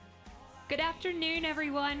Good afternoon,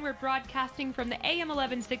 everyone. We're broadcasting from the AM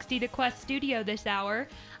 1160 The Quest studio this hour.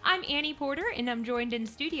 I'm Annie Porter, and I'm joined in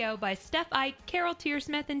studio by Steph Ike, Carol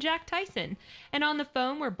Tearsmith, and Jack Tyson. And on the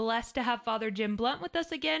phone, we're blessed to have Father Jim Blount with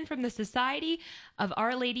us again from the Society of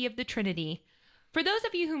Our Lady of the Trinity. For those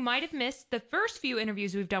of you who might have missed the first few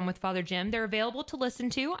interviews we've done with Father Jim, they're available to listen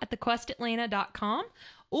to at thequestatlanta.com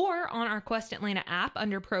or on our Quest Atlanta app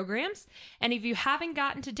under programs. And if you haven't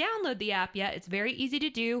gotten to download the app yet, it's very easy to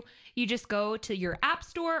do. You just go to your App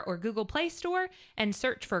Store or Google Play Store and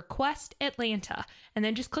search for Quest Atlanta, and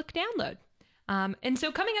then just click download. And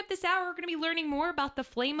so coming up this hour, we're going to be learning more about the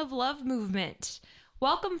Flame of Love movement.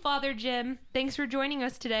 Welcome, Father Jim. Thanks for joining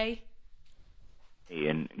us today.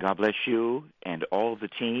 And God bless you and all the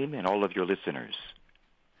team and all of your listeners.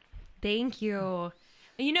 Thank you.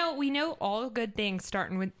 You know, we know all good things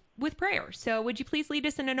starting with prayer. So would you please lead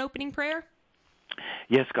us in an opening prayer?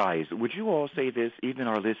 Yes, guys. Would you all say this, even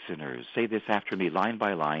our listeners, say this after me, line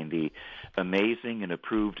by line, the amazing and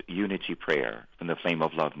approved unity prayer from the Flame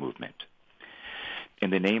of Love movement.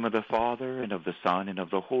 In the name of the Father, and of the Son, and of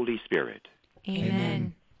the Holy Spirit.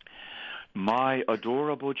 Amen. My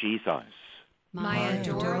adorable Jesus. My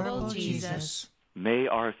adorable Jesus. May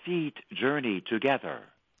our feet journey together.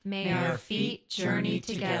 May our feet journey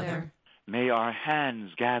together. May our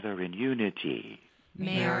hands gather in unity.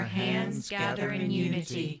 May our hands gather in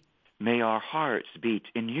unity. May our hearts beat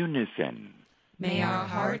in unison. May our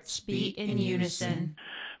hearts beat in unison.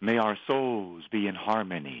 May our souls be in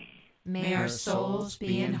harmony. May our souls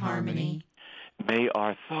be in harmony. May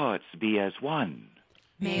our thoughts be as one.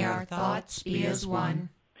 May our thoughts be as one.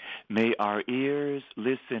 May our ears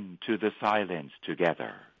listen to the silence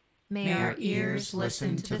together. May our ears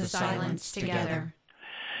listen to the silence together.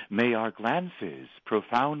 May our glances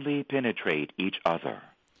profoundly penetrate each other.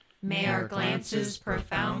 May our glances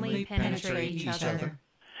profoundly penetrate each other.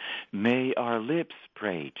 May our lips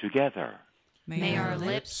pray together. May our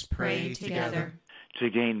lips pray together. To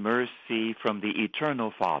gain mercy from the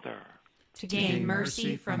Eternal Father. To gain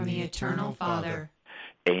mercy from the Eternal Father.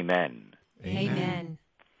 Amen. Amen.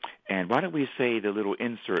 And why don't we say the little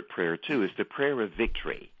insert prayer, too, is the prayer of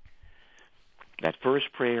victory. That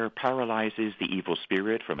first prayer paralyzes the evil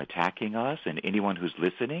spirit from attacking us and anyone who's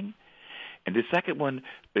listening. And the second one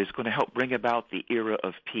is going to help bring about the era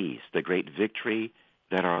of peace, the great victory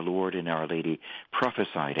that our Lord and Our Lady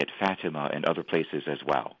prophesied at Fatima and other places as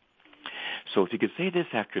well. So if you could say this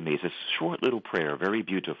after me, it's a short little prayer, very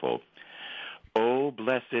beautiful. O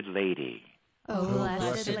blessed Lady. O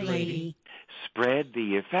blessed Lady. Spread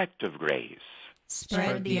the effect of grace.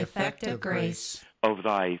 Spread the effect of grace. Of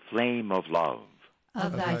thy flame of love.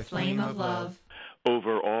 Of thy flame of love.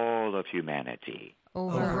 Over all of humanity.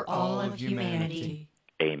 Over all of humanity.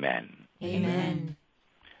 Amen. Amen.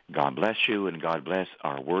 God bless you and God bless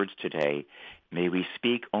our words today. May we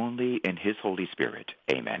speak only in His Holy Spirit.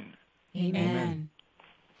 Amen. Amen.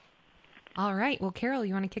 All right. Well, Carol,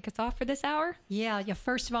 you want to kick us off for this hour? Yeah.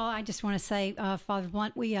 First of all, I just want to say, Father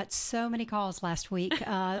Blount, we got so many calls last week.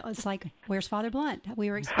 It's like, where's Father Blount? We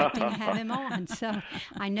were expecting to have him on. So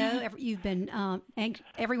I know you've been,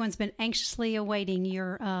 everyone's been anxiously awaiting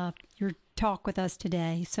your talk with us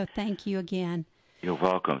today. So thank you again. You're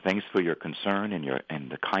welcome. Thanks for your concern and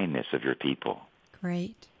the kindness of your people.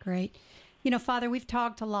 Great. You know, Father, we've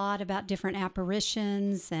talked a lot about different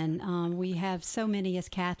apparitions, and we have so many as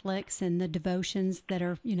Catholics and the devotions that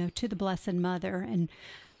are, to the Blessed Mother. And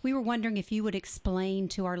we were wondering if you would explain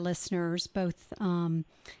to our listeners, both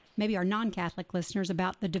maybe our non-Catholic listeners,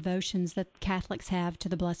 about the devotions that Catholics have to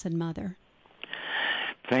the Blessed Mother.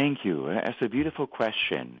 Thank you. That's a beautiful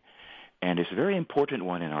question, and it's a very important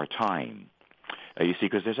one in our time. You see,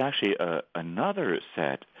 because there's actually another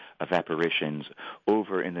set of apparitions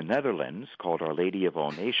over in the Netherlands called Our Lady of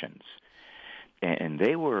All Nations. And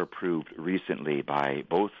they were approved recently by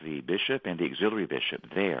both the bishop and the auxiliary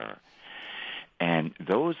bishop there. And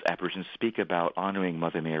those apparitions speak about honoring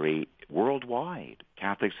Mother Mary worldwide,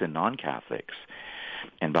 Catholics and non-Catholics,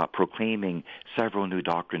 and about proclaiming several new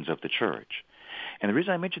doctrines of the Church. And the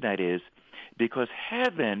reason I mention that is because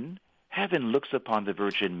heaven looks upon the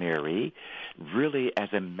Virgin Mary really as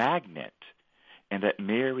a magnet, and that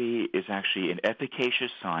Mary is actually an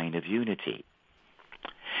efficacious sign of unity.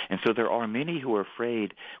 And so there are many who are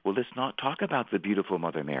afraid, well, let's not talk about the beautiful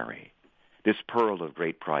Mother Mary, this pearl of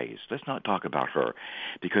great price. Let's not talk about her,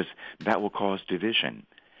 because that will cause division.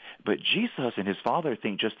 But Jesus and his Father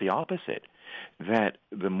think just the opposite, that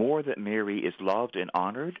the more that Mary is loved and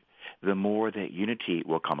honored, the more that unity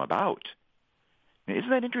will come about. Now, isn't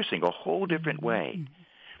that interesting? A whole different way.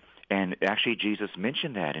 And actually, Jesus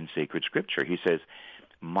mentioned that in sacred scripture. He says,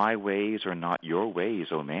 my ways are not your ways,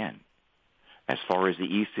 O man. As far as the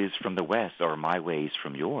east is from the west are my ways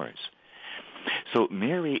from yours. So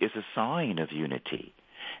Mary is a sign of unity,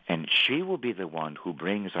 and she will be the one who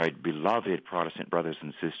brings our beloved Protestant brothers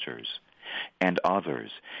and sisters and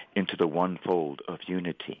others into the one fold of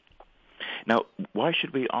unity. Now, why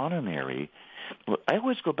should we honor Mary? Well, I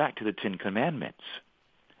always go back to the Ten Commandments.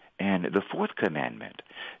 And the fourth commandment,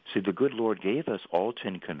 see, the good Lord gave us all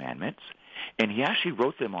 10 commandments, and he actually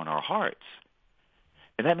wrote them on our hearts.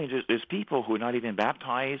 And that means there's people who are not even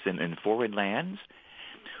baptized in foreign lands,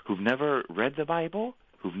 who've never read the Bible,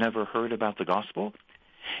 who've never heard about the gospel,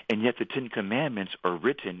 and yet the 10 commandments are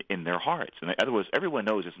written in their hearts. In other words, everyone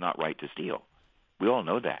knows it's not right to steal. We all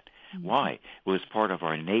know that. Mm-hmm. Why? Well, it's part of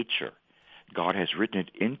our nature. God has written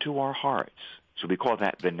it into our hearts. So we call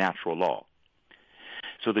that the natural law.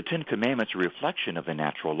 So the 10 commandments are a reflection of the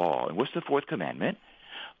natural law. And what's the fourth commandment?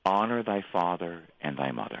 Honor thy father and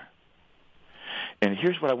thy mother. And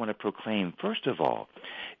here's what I want to proclaim, first of all,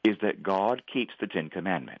 is that God keeps the 10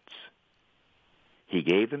 commandments. He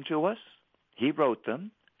gave them to us. He wrote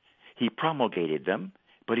them. He promulgated them,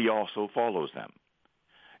 but he also follows them.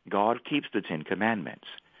 God keeps the 10 commandments.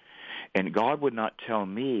 And God would not tell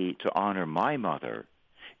me to honor my mother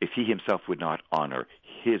if he himself would not honor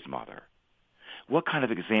his mother. What kind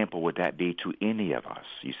of example would that be to any of us,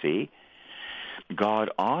 you see? God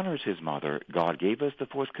honors his mother. God gave us the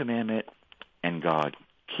fourth commandment, and God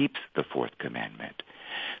keeps the fourth commandment.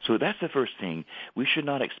 So that's the first thing. We should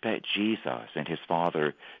not expect Jesus and his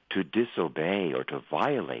Father to disobey or to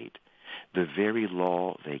violate the very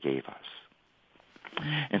law they gave us.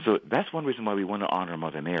 And so that's one reason why we want to honor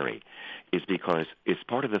Mother Mary, is because it's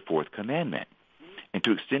part of the fourth commandment. And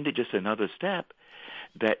to extend it just another step,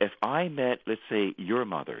 that if I met, let's say, your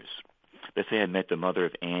mothers, let's say I met the mother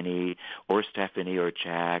of Annie or Stephanie or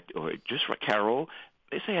Jack or just Carol,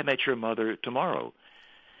 let's say I met your mother tomorrow,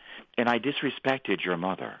 and I disrespected your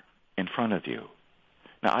mother in front of you.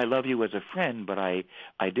 Now, I love you as a friend, but I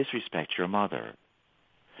disrespect your mother.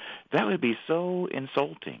 That would be so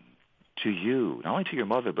insulting to you, not only to your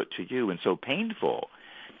mother, but to you, and so painful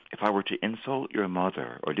if I were to insult your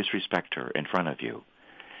mother or disrespect her in front of you.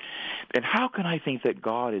 And how can I think that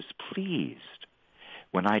God is pleased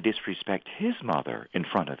when I disrespect his mother in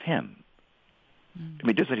front of him? I mean,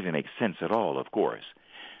 it doesn't even make sense at all, of course.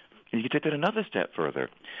 And you can take it another step further.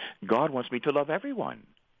 God wants me to love everyone.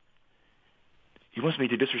 He wants me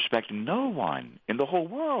to disrespect no one in the whole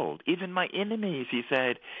world, even my enemies. He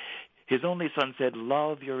said, his only son said,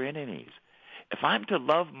 love your enemies. If I'm to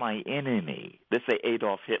love my enemy, let's say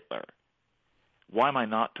Adolf Hitler, why am I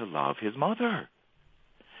not to love his mother?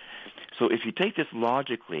 So if you take this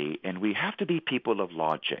logically, and we have to be people of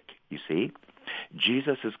logic, you see,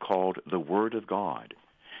 Jesus is called the Word of God.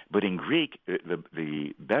 But in Greek,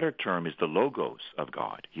 the better term is the Logos of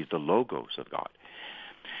God. He's the Logos of God.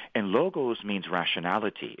 And Logos means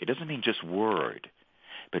rationality. It doesn't mean just word,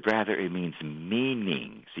 but rather it means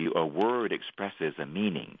meaning. See, a word expresses a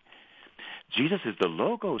meaning. Jesus is the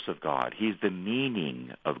Logos of God. He's the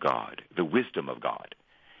meaning of God, the wisdom of God.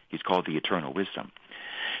 He's called the eternal wisdom.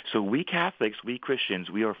 So we Catholics, we Christians,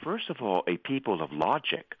 we are first of all a people of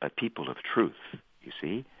logic, a people of truth, you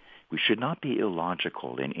see. We should not be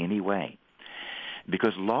illogical in any way,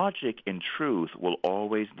 because logic and truth will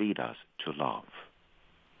always lead us to love.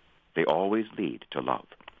 They always lead to love.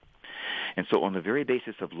 And so on the very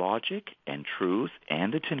basis of logic and truth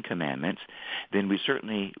and the 10 Commandments, then we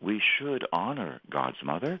should honor God's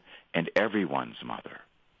mother and everyone's mother.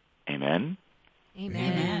 Amen?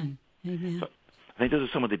 Amen. Amen. So I think those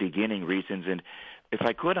are some of the beginning reasons. And if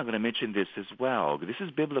I could, I'm going to mention this as well. This is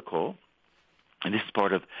biblical, and this is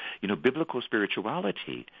part of, biblical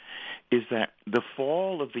spirituality, is that the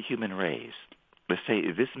fall of the human race, let's say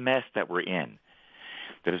this mess that we're in,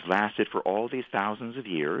 that has lasted for all these thousands of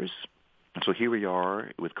years. And so here we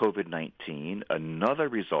are with COVID-19, another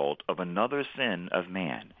result of another sin of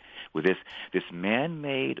man, with this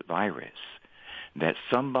man-made virus that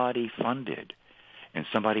somebody funded and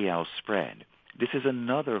somebody else spread. This is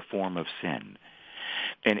another form of sin.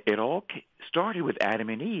 And it all started with Adam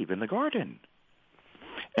and Eve in the garden.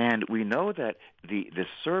 And we know that the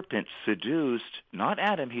serpent seduced, not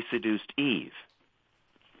Adam, he seduced Eve.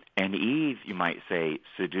 And Eve, you might say,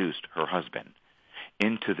 seduced her husband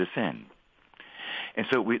into the sin. And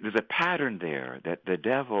so there's a pattern there that the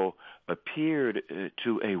devil appeared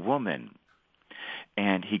to a woman,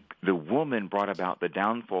 and the woman brought about the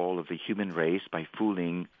downfall of the human race by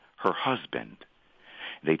fooling her husband.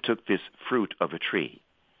 They took this fruit of a tree.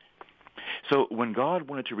 So when God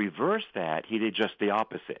wanted to reverse that, he did just the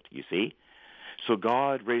opposite, you see. So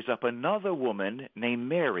God raised up another woman named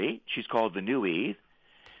Mary. She's called the New Eve.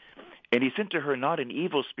 And he sent to her not an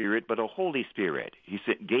evil spirit, but a Holy Spirit. He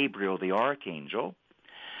sent Gabriel, the archangel.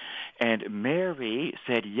 And Mary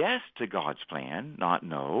said yes to God's plan, not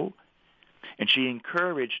no. And she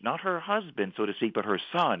encouraged not her husband, so to speak, but her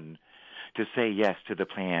son to say yes to the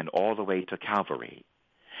plan all the way to Calvary.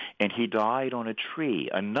 And he died on a tree,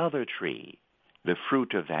 another tree. The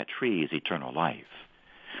fruit of that tree is eternal life.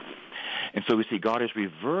 And so we see God is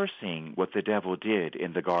reversing what the devil did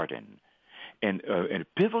in the garden. And a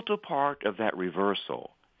pivotal part of that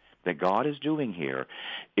reversal that God is doing here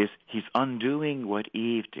is he's undoing what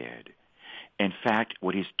Eve did. In fact,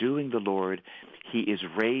 what he's doing, the Lord, he is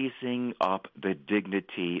raising up the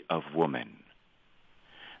dignity of woman.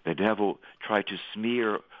 The devil tried to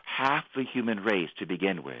smear half the human race to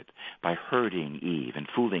begin with by hurting Eve and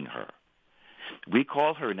fooling her. We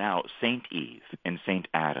call her now Saint Eve and Saint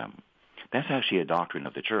Adam. That's actually a doctrine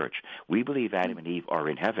of the church. We believe Adam and Eve are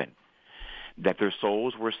in heaven, that their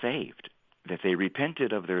souls were saved, that they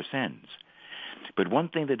repented of their sins. But one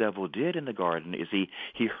thing the devil did in the garden is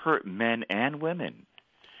he hurt men and women.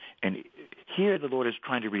 And here the Lord is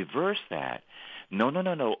trying to reverse that. No.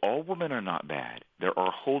 All women are not bad. There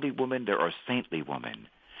are holy women. There are saintly women.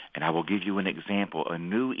 And I will give you an example, a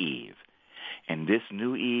new Eve. And this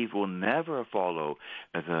new Eve will never follow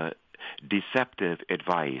the deceptive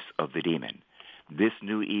advice of the demon. This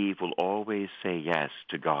new Eve will always say yes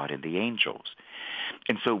to God and the angels.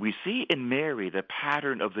 And so we see in Mary the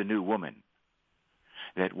pattern of the new woman,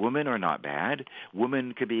 that women are not bad.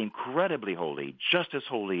 Women can be incredibly holy, just as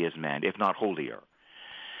holy as men, if not holier.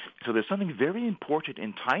 So there's something very important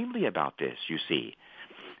and timely about this, you see,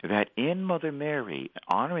 that in Mother Mary,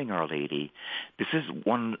 honoring Our Lady, this is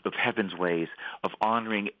one of heaven's ways of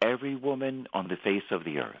honoring every woman on the face of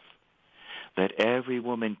the earth. Let every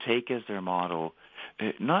woman take as their model,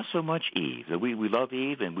 not so much Eve. We love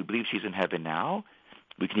Eve and we believe she's in heaven now.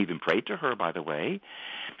 We can even pray to her, by the way.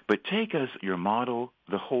 But take as your model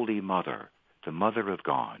the Holy Mother, the Mother of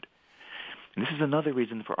God. And this is another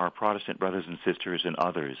reason for our Protestant brothers and sisters and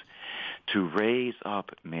others to raise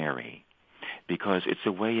up Mary, because it's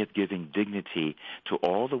a way of giving dignity to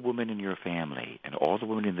all the women in your family and all the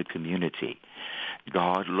women in the community.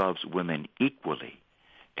 God loves women equally,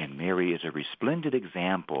 and Mary is a resplendent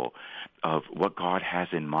example of what God has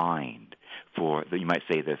in mind for, you might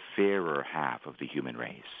say, the fairer half of the human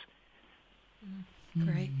race.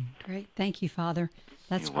 Great. Thank you, Father.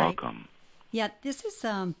 That's You're great. welcome. Yeah, this is,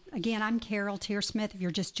 again, I'm Carol Tearsmith, if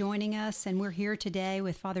you're just joining us, and we're here today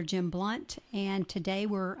with Father Jim Blount, and today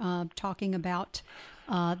we're talking about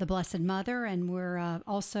the Blessed Mother, and we're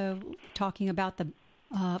also talking about the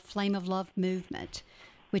Flame of Love movement,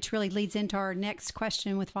 which really leads into our next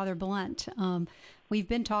question with Father Blount. We've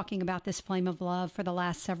been talking about this Flame of Love for the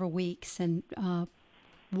last several weeks, and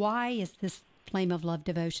why is this Flame of Love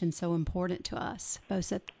devotion so important to us,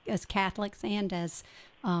 both as Catholics and as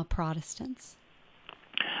Protestants?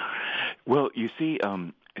 Well, you see,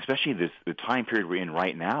 especially the time period we're in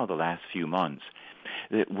right now, the last few months,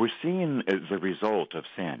 that we're seeing as a result of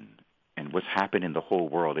sin and what's happened in the whole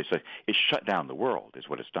world. It's shut down the world is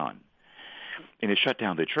what it's done. And it shut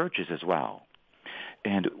down the churches as well.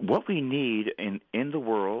 And what we need in the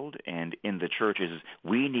world and in the churches is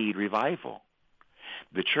we need revival.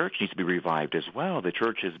 The church needs to be revived as well. The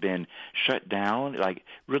church has been shut down, like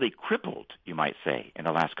really crippled, you might say, in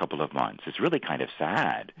the last couple of months. It's really kind of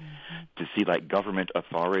sad to see like government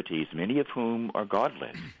authorities, many of whom are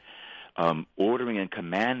godless, ordering and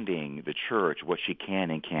commanding the church what she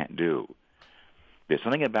can and can't do. There's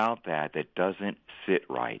something about that doesn't sit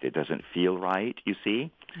right. It doesn't feel right, you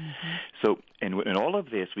see? So in all of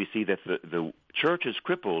this, we see that the church is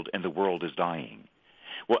crippled and the world is dying.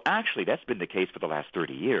 Well, actually, that's been the case for the last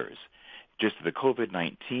 30 years. Just the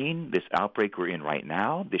COVID-19, this outbreak we're in right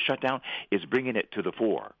now, the shutdown, is bringing it to the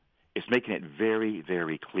fore. It's making it very,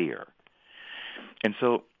 very clear. And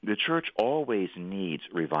so the church always needs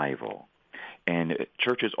revival. And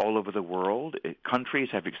churches all over the world, countries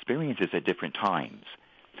have experienced this at different times.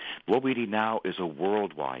 What we need now is a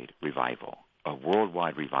worldwide revival,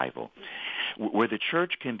 where the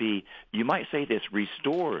church can be, you might say this,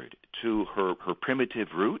 restored to her primitive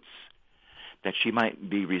roots, that she might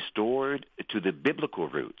be restored to the biblical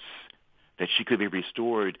roots, that she could be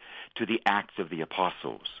restored to the Acts of the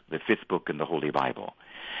Apostles, the fifth book in the Holy Bible,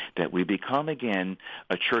 that we become again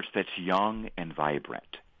a church that's young and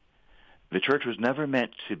vibrant. The church was never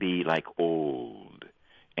meant to be like old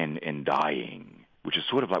and dying, which is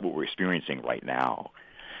sort of like what we're experiencing right now.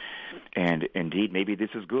 And indeed, maybe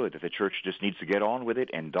this is good, that the church just needs to get on with it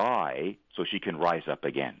and die so she can rise up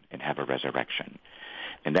again and have a resurrection.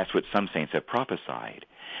 And that's what some saints have prophesied.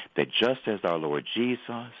 that just as our Lord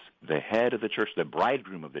Jesus, the head of the church, the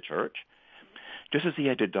bridegroom of the church, just as he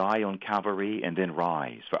had to die on Calvary and then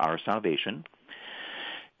rise for our salvation,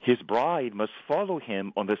 his bride must follow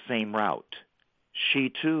him on the same route.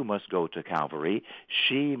 She too must go to Calvary,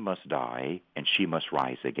 she must die, and she must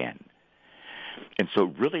rise again. And so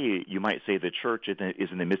really, you might say the church is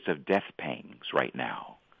in the midst of death pangs right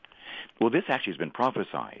now. Well, this actually has been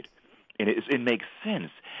prophesied. And it makes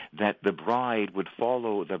sense that the bride would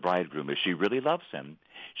follow the bridegroom. If she really loves him,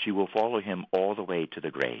 she will follow him all the way to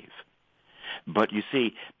the grave. But you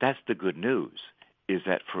see, that's the good news, is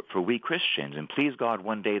that for we Christians, and please God,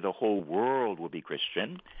 one day the whole world will be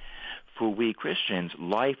Christian, for we Christians,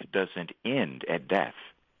 life doesn't end at death.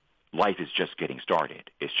 Life is just getting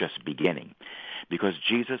started. It's just beginning. Because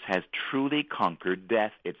Jesus has truly conquered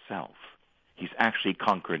death itself. He's actually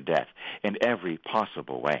conquered death in every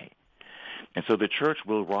possible way. And so the church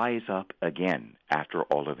will rise up again after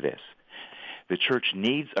all of this. The church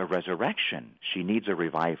needs a resurrection. She needs a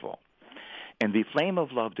revival. And the Flame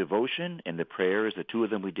of Love devotion and the prayers, the two of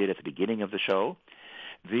them we did at the beginning of the show,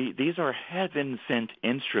 these are heaven-sent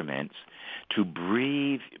instruments to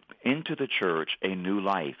breathe into the church a new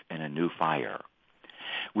life and a new fire.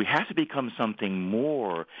 We have to become something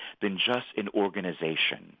more than just an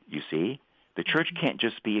organization, you see. The church can't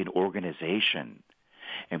just be an organization.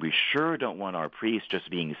 And we sure don't want our priests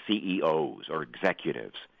just being CEOs or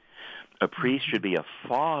executives. A priest should be a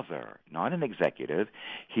father, not an executive.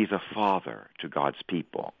 He's a father to God's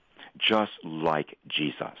people, just like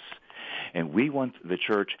Jesus. And we want the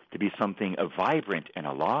church to be something vibrant and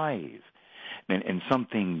alive and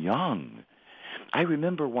something young. I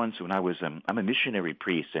remember once when I'm a missionary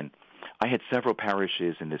priest, and I had several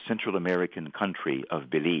parishes in the Central American country of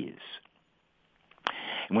Belize.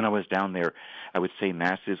 And when I was down there, I would say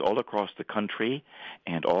masses all across the country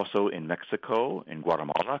and also in Mexico and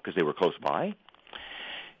Guatemala because they were close by.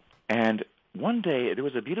 And one day, there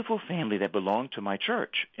was a beautiful family that belonged to my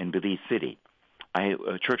church in Belize City,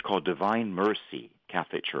 a church called Divine Mercy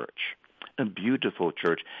Catholic Church. A beautiful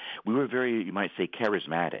church. We were very, you might say,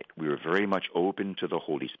 charismatic. We were very much open to the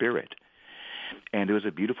Holy Spirit. And there was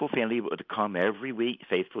a beautiful family that would come every week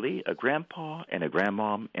faithfully, a grandpa and a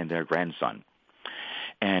grandmom and their grandson.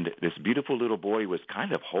 And this beautiful little boy was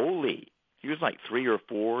kind of holy. He was like 3 or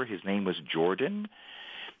 4. His name was Jordan.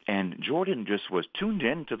 And Jordan just was tuned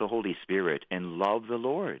in to the Holy Spirit and loved the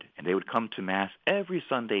Lord. And they would come to Mass every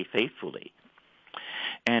Sunday faithfully.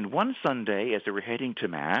 And one Sunday, as they were heading to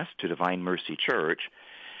Mass, to Divine Mercy Church,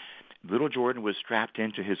 little Jordan was strapped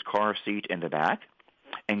into his car seat in the back.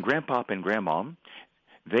 And Grandpa and Grandmom,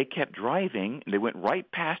 they kept driving. And they went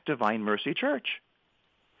right past Divine Mercy Church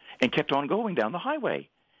and kept on going down the highway.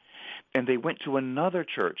 And they went to another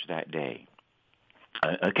church that day,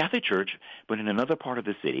 a Catholic church, but in another part of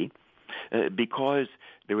the city, because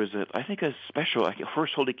there was, I think, a special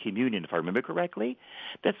First Holy Communion, if I remember correctly,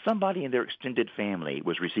 that somebody in their extended family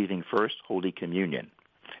was receiving First Holy Communion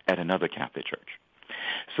at another Catholic church.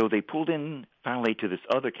 So they pulled in finally to this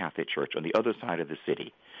other Catholic church on the other side of the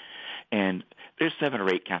city. And there's 7 or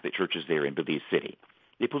 8 Catholic churches there in Belize City.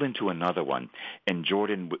 They pulled into another one, and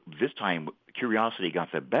Jordan, this time, curiosity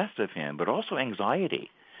got the best of him, but also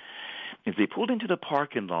anxiety. As they pulled into the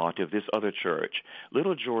parking lot of this other church,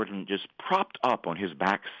 little Jordan just propped up on his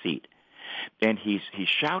back seat, and he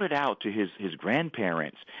shouted out to his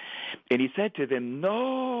grandparents, and he said to them,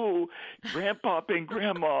 "No, Grandpa and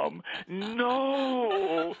Grandmom,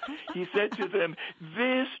 no." He said to them,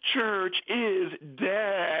 "This church is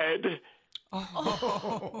dead."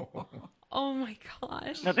 Oh. Oh, my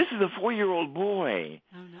gosh. Now, this is a 4-year-old boy.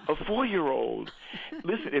 Oh, no. A 4-year-old.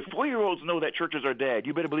 Listen, if 4-year-olds know that churches are dead,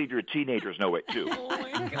 you better believe your teenagers know it, too. Oh,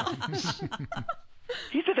 my gosh.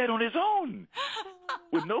 He said that on his own,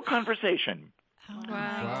 with no conversation. Oh,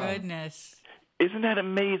 Wow. My goodness. Isn't that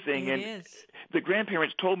amazing? It And is. the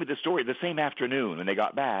grandparents told me the story the same afternoon when they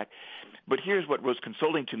got back. But here's what was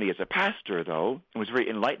consoling to me as a pastor, though, and was very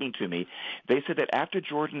enlightening to me. They said that after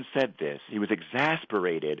Jordan said this, he was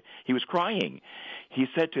exasperated. He was crying. He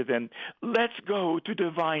said to them, "Let's go to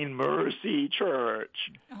Divine Mercy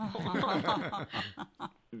Church."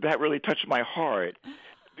 That really touched my heart.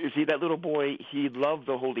 You see, that little boy, he loved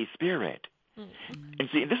the Holy Spirit. And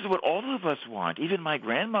see, this is what all of us want. Even my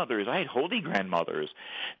grandmothers, I had holy grandmothers.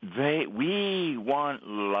 We want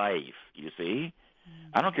life, you see.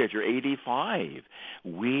 I don't care if you're 85.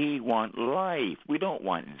 We want life. We don't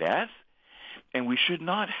want death. And we should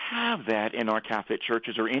not have that in our Catholic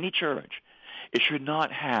churches or any church. It should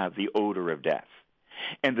not have the odor of death.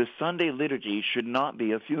 And the Sunday liturgy should not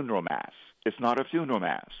be a funeral mass. It's not a funeral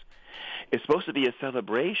mass. It's supposed to be a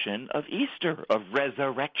celebration of Easter, of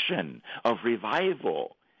resurrection, of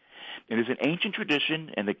revival. It is an ancient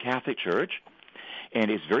tradition in the Catholic Church, and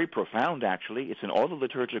it's very profound, actually. It's in all the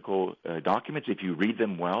liturgical documents, if you read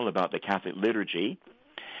them well, about the Catholic liturgy,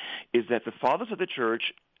 is that the Fathers of the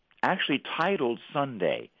Church actually titled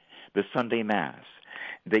Sunday the Sunday Mass.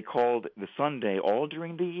 They called the Sunday, all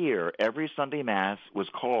during the year, every Sunday Mass was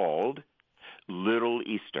called Little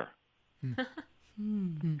Easter. That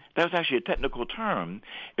was actually a technical term.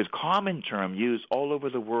 It's a common term used all over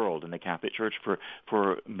the world in the Catholic Church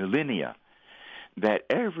for millennia, that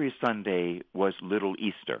every Sunday was Little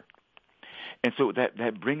Easter. And so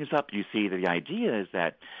that brings up, you see, the idea is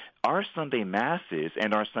that our Sunday Masses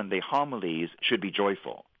and our Sunday homilies should be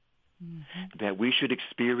joyful, that we should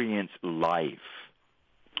experience life.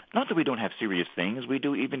 Not that we don't have serious things. We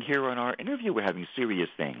do, even here in our interview, we're having serious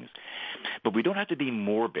things. But we don't have to be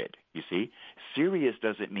morbid, you see. Serious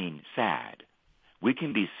doesn't mean sad. We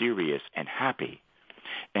can be serious and happy.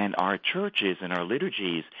 And our churches and our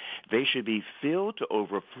liturgies, they should be filled to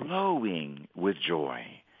overflowing with joy.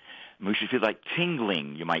 We should feel like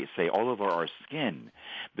tingling, you might say, all over our skin,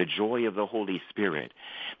 the joy of the Holy Spirit.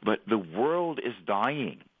 But the world is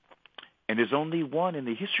dying. And there's only one in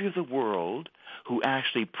the history of the world who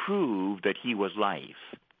actually proved that he was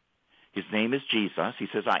life. His name is Jesus. He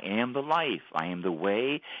says, I am the life. I am the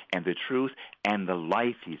way and the truth and the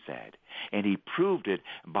life, he said. And he proved it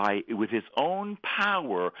with his own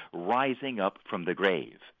power rising up from the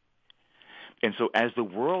grave. And so as the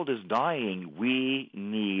world is dying, we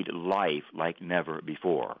need life like never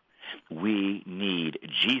before. We need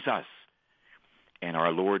Jesus. And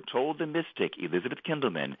our Lord told the mystic, Elizabeth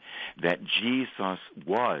Kindelman, that Jesus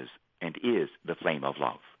was and is the flame of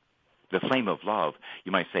love. The flame of love,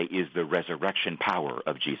 you might say, is the resurrection power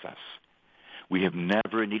of Jesus. We have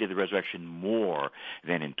never needed the resurrection more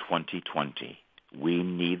than in 2020. We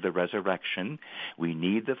need the resurrection. We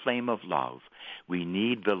need the flame of love. We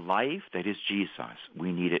need the life that is Jesus.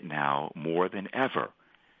 We need it now more than ever.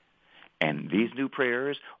 And these new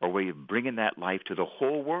prayers are a way of bringing that life to the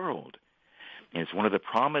whole world. And it's one of the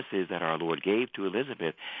promises that our Lord gave to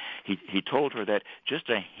Elizabeth. He told her that just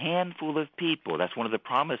a handful of people, that's one of the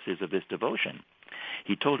promises of this devotion.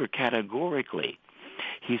 He told her categorically,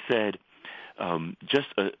 he said,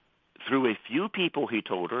 through a few people, he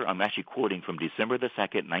told her, I'm actually quoting from December the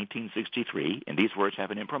 2nd, 1963, and these words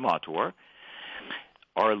have an imprimatur.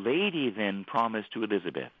 Our Lady then promised to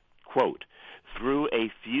Elizabeth, quote, through a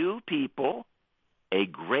few people, a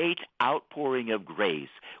great outpouring of grace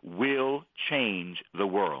will change the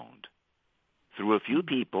world. Through a few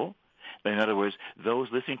people, in other words, those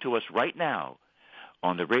listening to us right now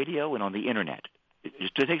on the radio and on the internet, it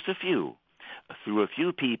just takes a few. Through a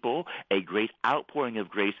few people, a great outpouring of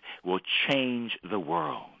grace will change the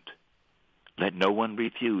world. Let no one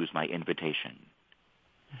refuse my invitation.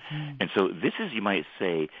 Mm-hmm. And so this is, you might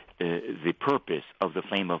say, the purpose of the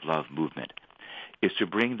Flame of Love movement, is to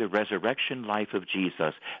bring the resurrection life of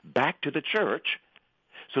Jesus back to the church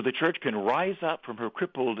so the church can rise up from her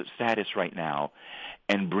crippled status right now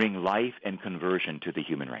and bring life and conversion to the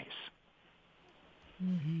human race.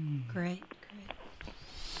 Mm-hmm. Great.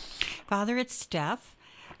 Father, it's Steph.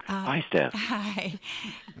 Hi, Steph. Hi.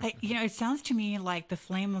 It sounds to me like the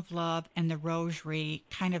Flame of Love and the Rosary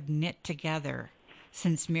kind of knit together,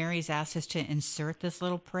 since Mary's asked us to insert this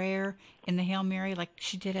little prayer in the Hail Mary like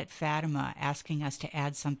she did at Fatima, asking us to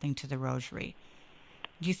add something to the Rosary.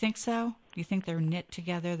 Do you think so? Do you think they're knit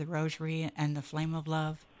together, the Rosary and the Flame of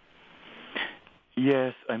Love?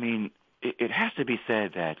 Yes. I mean, it has to be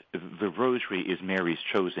said that the Rosary is Mary's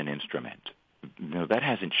chosen instrument. That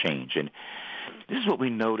hasn't changed. And this is what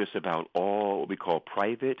we notice about all what we call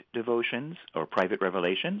private devotions or private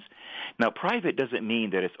revelations. Now, private doesn't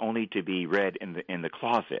mean that it's only to be read in the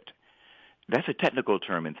closet. That's a technical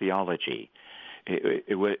term in theology.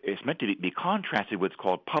 It's meant to be contrasted with what's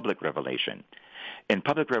called public revelation. In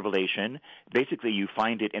public revelation, basically you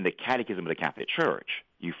find it in the Catechism of the Catholic Church.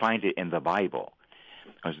 You find it in the Bible.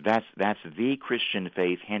 That's the Christian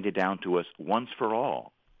faith handed down to us once for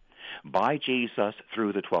all by Jesus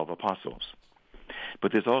through the 12 apostles.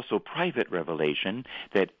 But there's also private revelation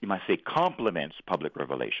that, you might say, complements public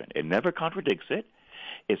revelation. It never contradicts it.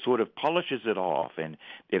 It sort of polishes it off, and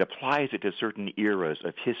it applies it to certain eras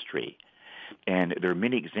of history. And there are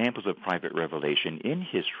many examples of private revelation in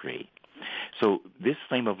history. So this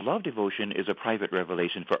Flame of Love devotion is a private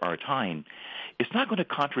revelation for our time. It's not going to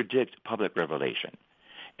contradict public revelation.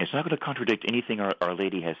 It's not going to contradict anything Our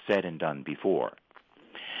Lady has said and done before.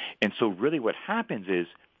 And so really what happens is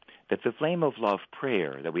that the Flame of Love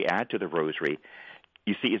prayer that we add to the Rosary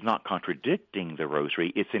you see, is not contradicting the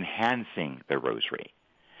rosary. It's enhancing the rosary.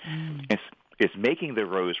 It's making the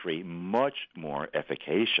rosary much more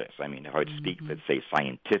efficacious. I mean, if I speak, let's say,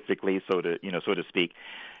 scientifically, so to speak,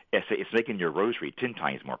 it's making your rosary 10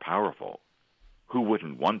 times more powerful. Who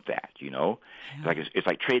wouldn't want that? Yeah. It's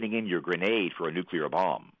like trading in your grenade for a nuclear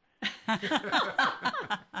bomb.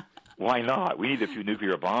 Why not? We need a few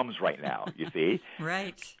nuclear bombs right now, you see?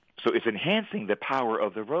 Right. So it's enhancing the power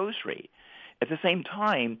of the rosary. At the same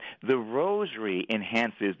time, the rosary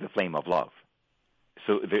enhances the flame of love.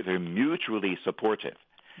 So they're mutually supportive.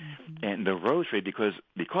 And the rosary, because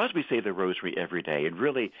we say the rosary every day, and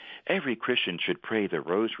really every Christian should pray the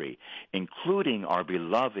rosary, including our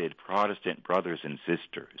beloved Protestant brothers and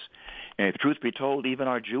sisters. And if truth be told, even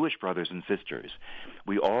our Jewish brothers and sisters,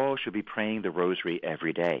 we all should be praying the rosary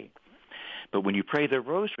every day. But when you pray the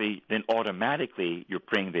rosary, then automatically you're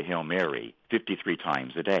praying the Hail Mary 53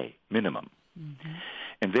 times a day, minimum.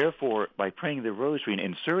 And therefore, by praying the rosary and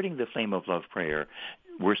inserting the flame of love prayer,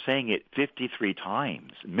 we're saying it 53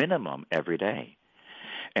 times, minimum, every day.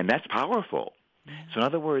 And that's powerful. So in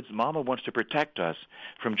other words, Mama wants to protect us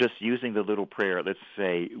from just using the little prayer, let's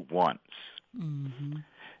say, once.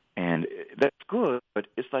 And that's good, but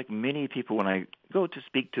it's like many people when I go to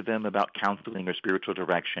speak to them about counseling or spiritual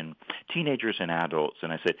direction, teenagers and adults,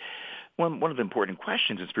 and I said, one of the important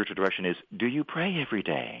questions in spiritual direction is, do you pray every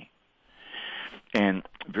day? And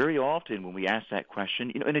very often when we ask that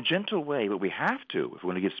question, in a gentle way, but we have to, if we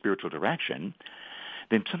want to give spiritual direction,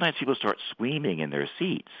 then sometimes people start squeaming in their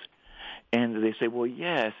seats. And they say, well,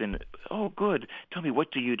 yes, and, oh, good, tell me,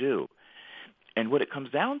 what do you do? And what it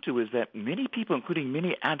comes down to is that many people, including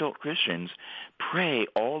many adult Christians, pray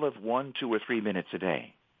all of 1, 2, or 3 minutes a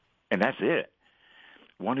day. And that's it.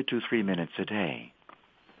 1 to 2, 3 minutes a day.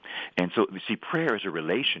 And so, you see, prayer is a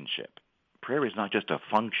relationship. Prayer is not just a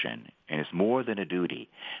function, and it's more than a duty.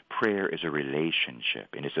 Prayer is a relationship,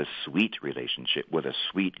 and it's a sweet relationship with a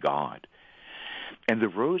sweet God. And the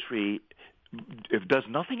rosary, if it does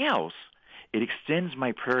nothing else, it extends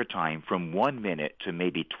my prayer time from 1 minute to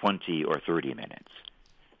maybe 20 or 30 minutes.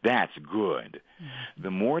 That's good.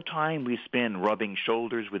 The more time we spend rubbing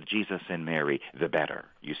shoulders with Jesus and Mary, the better,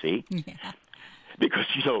 you see? Yeah. Because,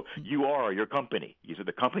 you are your company.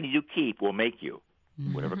 The company you keep will make you.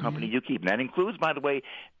 Whatever company you keep. And that includes, by the way,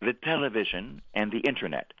 the television and the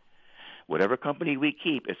Internet. Whatever company we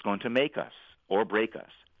keep, it's going to make us or break us.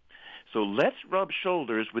 So let's rub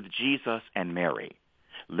shoulders with Jesus and Mary.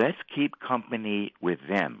 Let's keep company with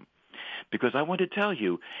them. Because I want to tell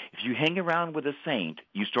you, if you hang around with a saint,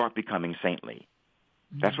 you start becoming saintly.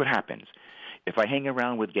 That's what happens. If I hang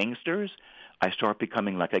around with gangsters, I start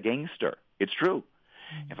becoming like a gangster. It's true.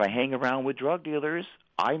 If I hang around with drug dealers,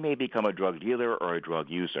 I may become a drug dealer or a drug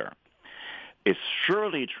user. It's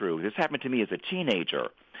surely true. This happened to me as a teenager.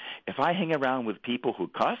 If I hang around with people who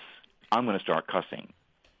cuss, I'm going to start cussing.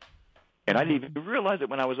 And I didn't even realize it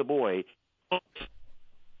when I was a boy.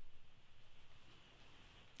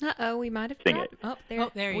 Uh-oh, we might have Sing dropped. it. Oh, there,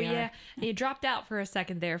 there you are. Yeah, you dropped out for a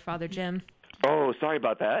second there, Father Jim. Oh, sorry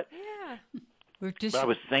about that. Yeah. We're just, But I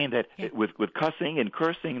was saying that with cussing and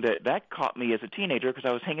cursing, that caught me as a teenager because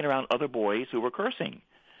I was hanging around other boys who were cursing.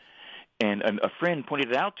 And a friend pointed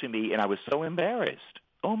it out to me, and I was so embarrassed.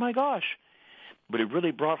 Oh, my gosh. But it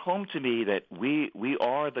really brought home to me that we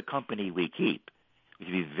are the company we keep. We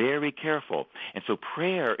have to be very careful. And so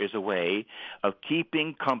prayer is a way of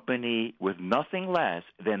keeping company with nothing less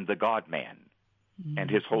than the God-man and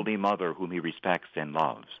his Holy Mother whom he respects and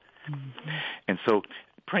loves. And so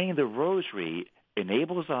praying the rosary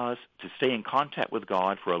enables us to stay in contact with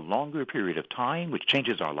God for a longer period of time, which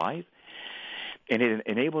changes our life. And it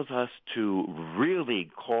enables us to really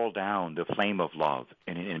call down the flame of love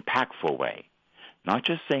in an impactful way. Not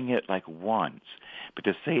just saying it like once, but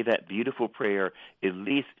to say that beautiful prayer at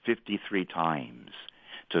least 53 times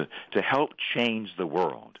to help change the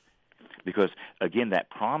world. Because, again, that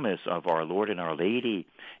promise of our Lord and Our Lady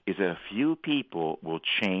is that a few people will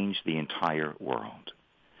change the entire world.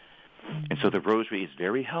 And so the rosary is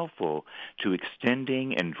very helpful to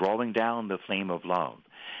extending and drawing down the flame of love.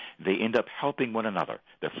 They end up helping one another.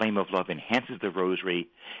 The flame of love enhances the rosary,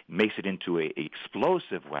 makes it into an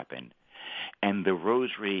explosive weapon, and the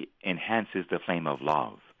rosary enhances the flame of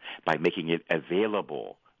love by making it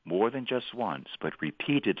available more than just once, but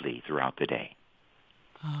repeatedly throughout the day.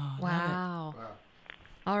 oh, Wow.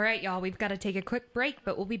 All right, y'all, we've got to take a quick break,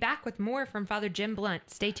 but we'll be back with more from Father Jim Blount.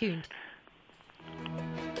 Stay tuned.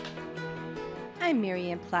 I'm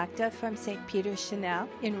Marianne Plachta from St. Peter's Chanel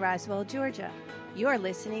in Roswell, Georgia. You're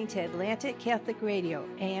listening to Atlantic Catholic Radio,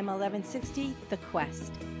 AM 1160, The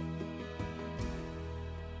Quest.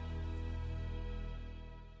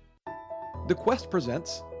 The Quest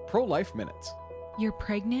presents Pro-Life Minutes. You're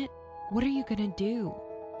pregnant? What are you going to do?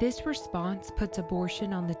 This response puts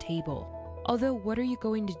abortion on the table. Although what are you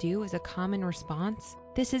going to do is a common response,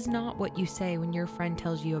 this is not what you say when your friend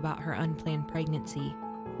tells you about her unplanned pregnancy.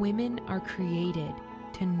 Women are created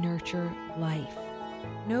to nurture life.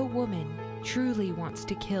 No woman truly wants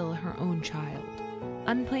to kill her own child.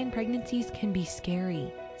 Unplanned pregnancies can be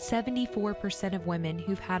scary. 74% of women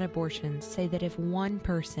who've had abortions say that if one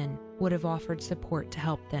person would have offered support to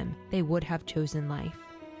help them, they would have chosen life.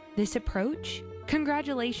 This approach,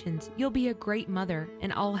 congratulations, you'll be a great mother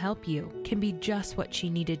and I'll help you, can be just what she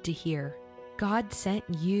needed to hear. God sent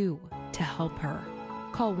you to help her.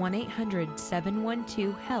 Call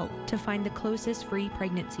 1-800-712-HELP to find the closest free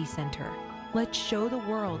pregnancy center. Let's show the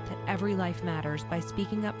world that every life matters by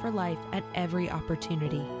speaking up for life at every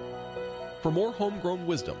opportunity. For more homegrown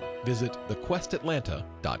wisdom, visit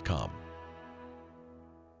thequestatlanta.com.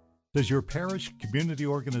 Does your parish, community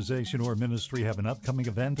organization, or ministry have an upcoming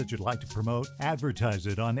event that you'd like to promote? Advertise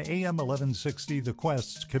it on AM 1160 The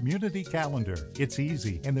Quest's community calendar. It's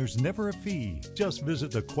easy, and there's never a fee. Just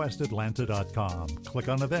visit thequestatlanta.com. Click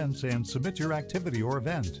on events and submit your activity or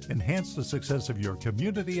event. Enhance the success of your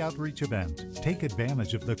community outreach event. Take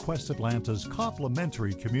advantage of The Quest Atlanta's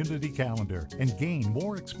complimentary community calendar and gain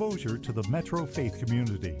more exposure to the Metro faith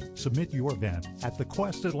community. Submit your event at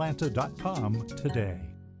thequestatlanta.com today.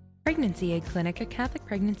 Pregnancy Aid Clinic, a Catholic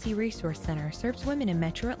pregnancy resource center, serves women in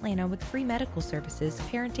Metro Atlanta with free medical services,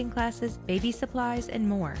 parenting classes, baby supplies, and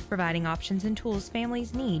more, providing options and tools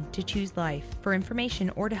families need to choose life. For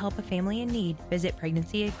information or to help a family in need, visit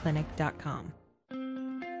pregnancy-aid-clinic.com.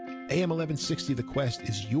 AM 1160 The Quest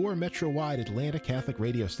is your Metro-wide Atlanta Catholic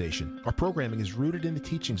radio station. Our programming is rooted in the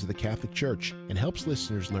teachings of the Catholic Church and helps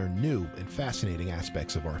listeners learn new and fascinating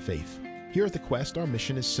aspects of our faith. Here at The Quest, our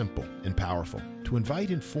mission is simple and powerful: to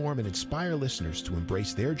invite, inform, and inspire listeners to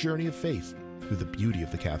embrace their journey of faith through the beauty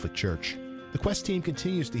of the Catholic Church. The Quest team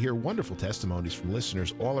continues to hear wonderful testimonies from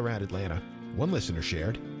listeners all around Atlanta. One listener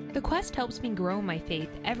shared, The Quest helps me grow my faith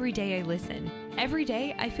every day I listen. Every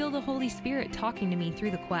day I feel the Holy Spirit talking to me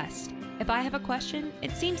through The Quest. If I have a question,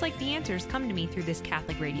 it seems like the answers come to me through this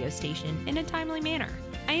Catholic radio station in a timely manner.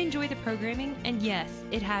 I enjoy the programming, and yes,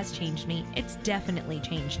 it has changed me. It's definitely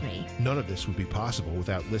changed me. none of this would be possible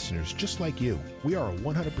without listeners just like you. We are a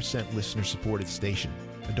 100% listener-supported station.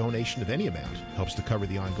 A donation of any amount helps to cover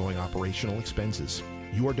the ongoing operational expenses.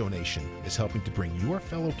 Your donation is helping to bring your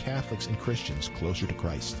fellow Catholics and Christians closer to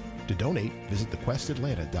Christ. To donate, visit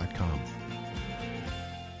thequestatlanta.com.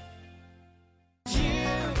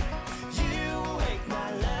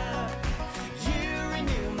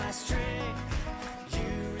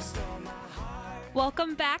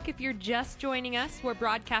 Welcome back. If you're just joining us, we're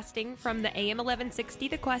broadcasting from the AM 1160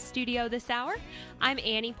 The Quest studio this hour. I'm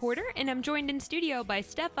Annie Porter, and I'm joined in studio by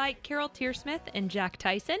Steph Ike, Carol Tearsmith, and Jack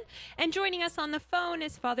Tyson. And joining us on the phone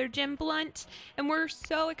is Father Jim Blount, and we're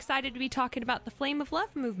so excited to be talking about the Flame of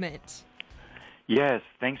Love movement. Yes,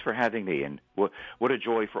 thanks for having me, and what a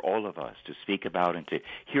joy for all of us to speak about and to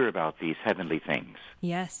hear about these heavenly things.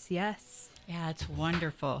 Yes, yes. Yeah, it's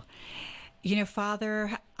wonderful. You know,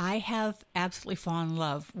 Father, I have absolutely fallen in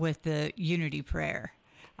love with the unity prayer.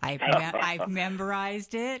 I've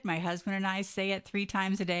memorized it. My husband and I say it 3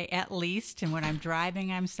 times a day at least, and when I'm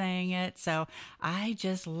driving, I'm saying it. So I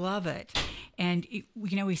just love it. And you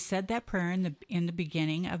know, we said that prayer in the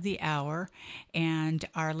beginning of the hour, and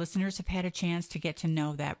our listeners have had a chance to get to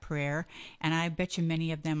know that prayer, and I bet you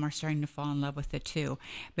many of them are starting to fall in love with it too.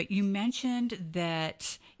 But you mentioned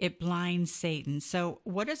that it blinds Satan. So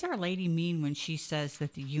what does Our Lady mean when she says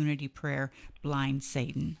that the unity prayer blinds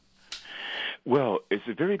Satan? Well, it's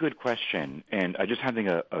a very good question, and I'm just having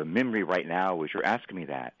a memory right now as you're asking me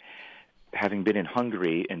that. Having been in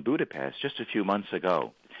Hungary and Budapest just a few months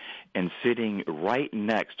ago, and sitting right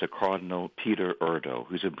next to Cardinal Peter Erdo,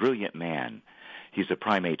 who's a brilliant man. He's a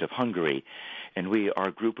primate of Hungary, and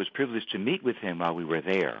our group was privileged to meet with him while we were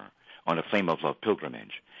there on a Flame of Love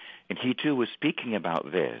pilgrimage. And he, too, was speaking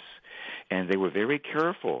about this, and they were very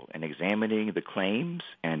careful in examining the claims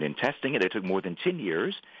and in testing it. It took more than 10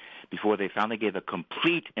 years before they finally gave a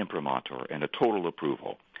complete imprimatur and a total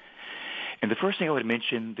approval. And the first thing I would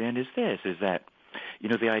mention then is this, is that, you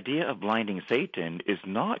know, the idea of blinding Satan is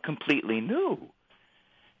not completely new.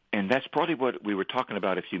 And that's probably what we were talking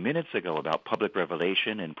about a few minutes ago about public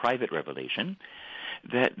revelation and private revelation,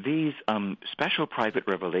 that these special private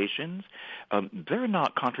revelations, they're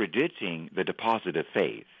not contradicting the deposit of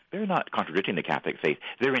faith. They're not contradicting the Catholic faith.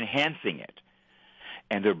 They're enhancing it.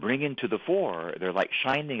 And they're bringing to the fore, they're like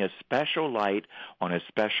shining a special light on a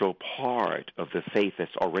special part of the faith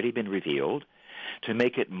that's already been revealed, to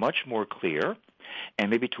make it much more clear and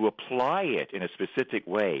maybe to apply it in a specific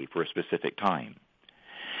way for a specific time.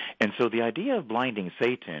 And so the idea of blinding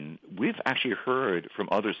Satan, we've actually heard from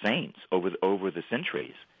other saints over the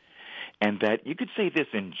centuries. And that you could say this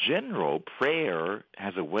in general, prayer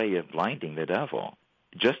has a way of blinding the devil.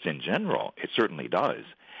 Just in general, it certainly does,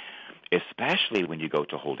 especially when you go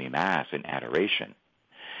to Holy Mass and adoration.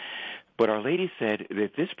 But Our Lady said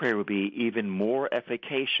that this prayer would be even more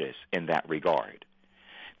efficacious in that regard.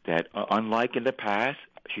 That unlike in the past,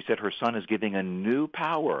 she said her Son is giving a new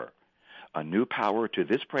power to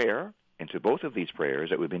this prayer and to both of these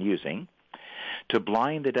prayers that we've been using to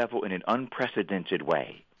blind the devil in an unprecedented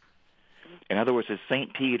way. In other words, as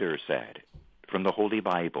St. Peter said from the Holy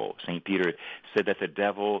Bible, St. Peter said that the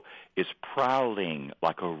devil is prowling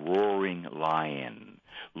like a roaring lion,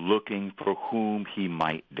 looking for whom he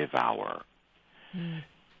might devour.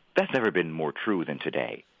 That's never been more true than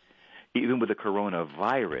today. Even with the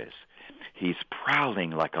coronavirus, he's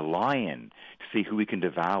prowling like a lion to see who he can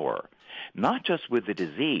devour, not just with the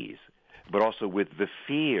disease, but also with the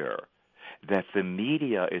fear that the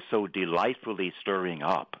media is so delightfully stirring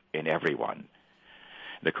up in everyone.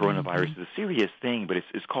 The coronavirus is a serious thing, but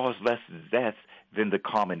it's caused less death than the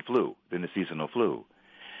common flu, than the seasonal flu.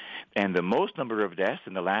 And the most number of deaths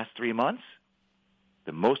in the last 3 months,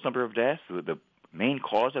 the main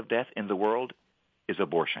cause of death in the world is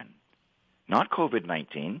abortion, not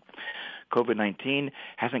COVID-19. COVID-19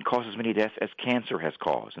 hasn't caused as many deaths as cancer has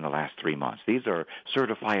caused in the last 3 months. These are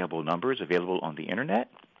certifiable numbers available on the Internet.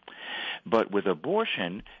 But with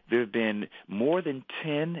abortion, there have been more than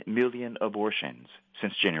 10 million abortions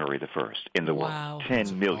since January the 1st in the world.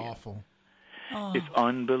 10 million. Awful. It's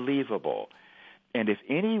unbelievable. And if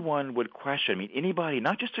anyone would question, anybody,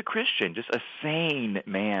 not just a Christian, just a sane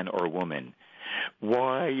man or woman,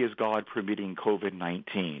 why is God permitting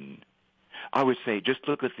COVID-19? I would say just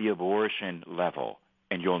look at the abortion level,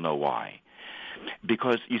 and you'll know why.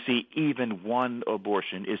 Because, you see, even one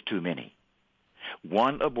abortion is too many.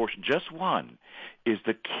 One abortion, just one, is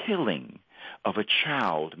the killing of a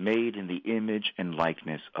child made in the image and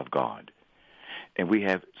likeness of God. And we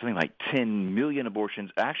have something like 10 million abortions.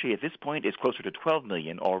 Actually, at this point, it's closer to 12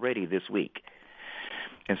 million already this week.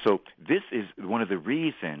 And so this is one of the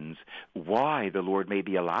reasons why the Lord may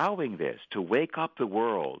be allowing this, to wake up the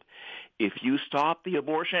world. If you stop the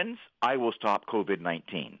abortions, I will stop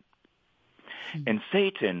COVID-19. And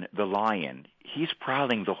Satan, the lion, he's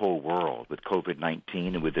prowling the whole world with COVID-19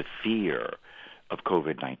 and with the fear of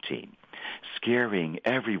COVID-19, scaring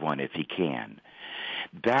everyone if he can.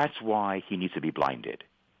 That's why he needs to be blinded.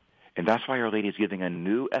 And that's why Our Lady is giving a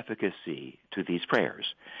new efficacy to these prayers.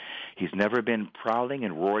 He's never been prowling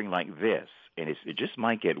and roaring like this, and it just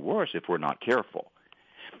might get worse if we're not careful.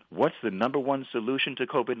 What's the number one solution to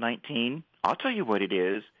COVID-19? I'll tell you what it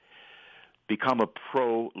is. Become a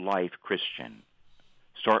pro-life Christian.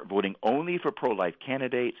 Start voting only for pro-life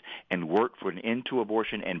candidates and work for an end to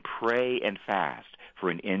abortion and pray and fast for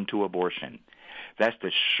an end to abortion. That's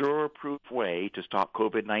the sure-proof way to stop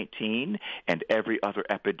COVID-19 and every other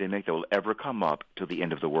epidemic that will ever come up till the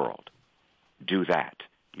end of the world. Do that,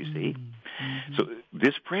 you see. So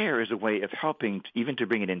this prayer is a way of helping even to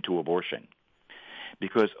bring it into abortion,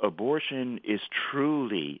 because abortion is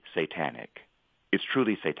truly satanic. It's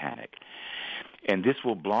truly satanic. And this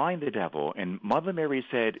will blind the devil. And Mother Mary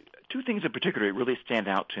said two things in particular that really stand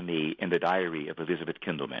out to me in the diary of Elizabeth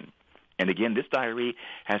Kindelman. And again, this diary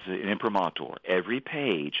has an imprimatur. Every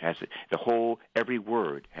page has every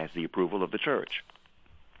word has the approval of the Church.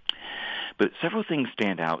 But several things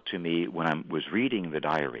stand out to me when I was reading the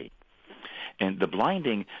diary. And the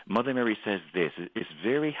blinding, Mother Mary says this, is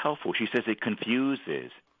very helpful. She says it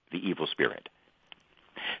confuses the evil spirit.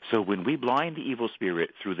 So when we blind the evil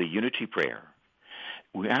spirit through the unity prayer,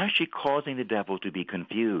 we're actually causing the devil to be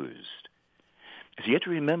confused. So you have to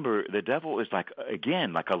remember, the devil is like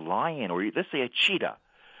a lion, or let's say a cheetah,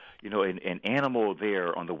 an animal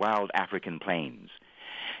there on the wild African plains.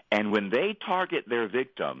 And when they target their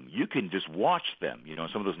victim, you can just watch them,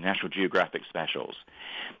 some of those National Geographic specials.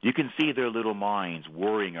 You can see their little minds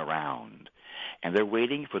whirring around, and they're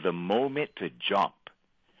waiting for the moment to jump.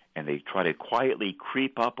 And they try to quietly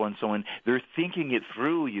creep up on someone. They're thinking it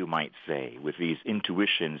through, you might say, with these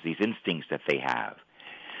intuitions, these instincts that they have.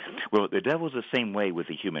 Well, the devil's the same way with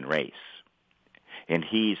the human race. And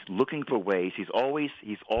he's looking for ways. He's always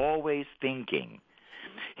thinking.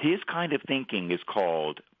 His kind of thinking is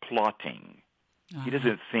called plotting. He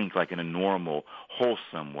doesn't think like in a normal,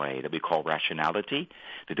 wholesome way that we call rationality.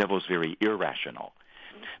 The devil's very irrational.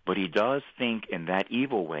 But he does think in that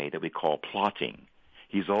evil way that we call plotting.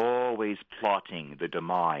 He's always plotting the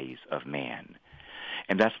demise of man.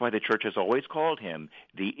 And that's why the church has always called him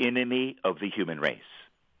the enemy of the human race.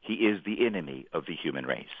 He is the enemy of the human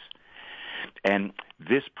race. And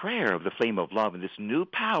this prayer of the flame of love and this new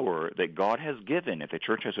power that God has given, that the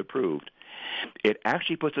church has approved, it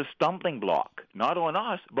actually puts a stumbling block, not on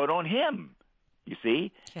us, but on him. You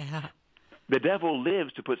see? Yeah. The devil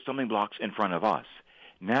lives to put stumbling blocks in front of us.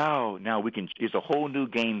 Now we can, it's a whole new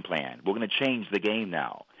game plan. We're going to change the game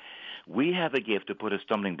now. We have a gift to put a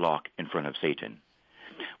stumbling block in front of Satan.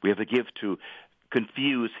 We have a gift to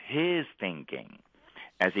confuse his thinking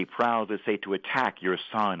as he prowls, let's say, to attack your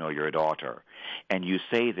son or your daughter. And you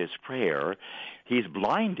say this prayer, he's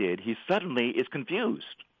blinded, he suddenly is confused.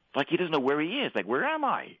 Like he doesn't know where he is. Like, where am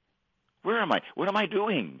I? Where am I? What am I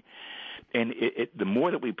doing? And the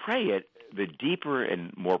more that we pray it, the deeper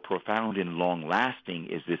and more profound and long-lasting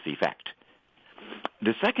is this effect.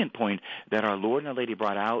 The second point that our Lord and Our Lady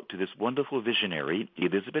brought out to this wonderful visionary,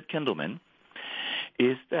 Elizabeth Kindleman,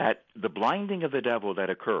 is that the blinding of the devil that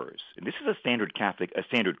occurs, and this is a standard Catholic, a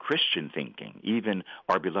standard Christian thinking. Even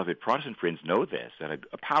our beloved Protestant friends know this, that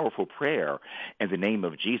a powerful prayer in the name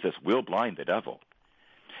of Jesus will blind the devil.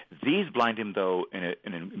 These blind him, though, in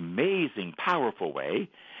an amazing, powerful way.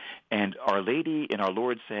 And Our Lady and our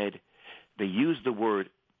Lord said they use the word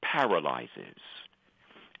paralyzes.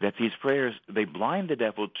 That these prayers, they blind the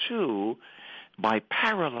devil, too, by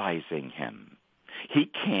paralyzing him. He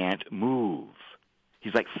can't move.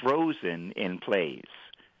 He's like frozen in place.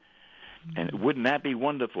 And wouldn't that be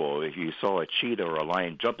wonderful if you saw a cheetah or a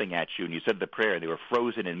lion jumping at you and you said the prayer and they were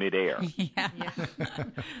frozen in midair? Yeah.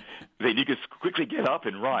 Then you could quickly get up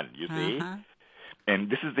and run, you see? And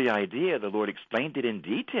this is the idea. The Lord explained it in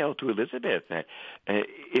detail to Elizabeth, that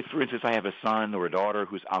if, for instance, I have a son or a daughter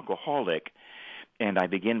who's alcoholic, and I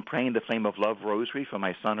begin praying the Flame of Love rosary for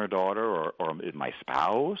my son or daughter or my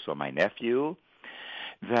spouse or my nephew,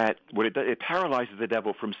 that what it does, it paralyzes the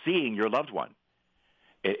devil from seeing your loved one.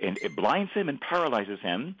 It blinds him and paralyzes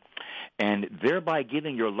him, and thereby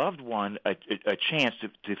giving your loved one a chance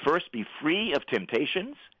to first be free of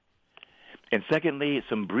temptations, and secondly,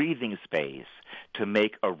 some breathing space to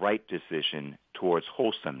make a right decision towards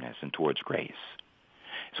wholesomeness and towards grace.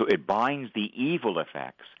 So it binds the evil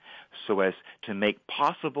effects so as to make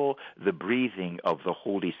possible the breathing of the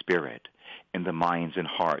Holy Spirit in the minds and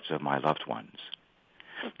hearts of my loved ones.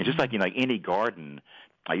 And just like, like any garden,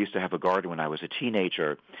 I used to have a garden when I was a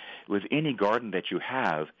teenager. With any garden that you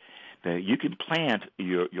have, you can plant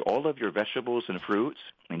all of your vegetables and fruits,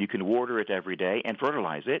 and you can water it every day and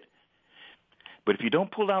fertilize it. But if you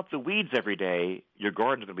don't pull out the weeds every day, your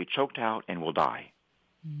garden is going to be choked out and will die.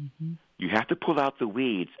 Mm-hmm. You have to pull out the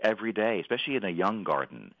weeds every day, especially in a young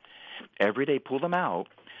garden. Every day pull them out,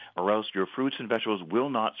 or else your fruits and vegetables will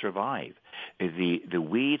not survive. The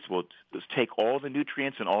weeds will take all the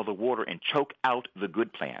nutrients and all the water and choke out the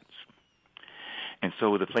good plants. And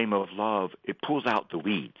so the Flame of Love, it pulls out the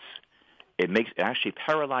weeds. It actually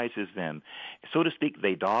paralyzes them. So to speak,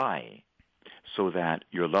 they die so that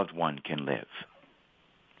your loved one can live.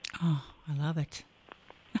 Oh, I love it.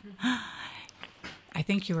 I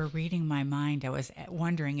think you were reading my mind. I was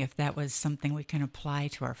wondering if that was something we can apply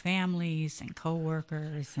to our families and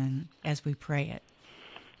coworkers and as we pray it.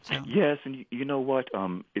 So. Yes, and you know what?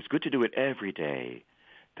 It's good to do it every day.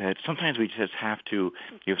 That sometimes we just have to,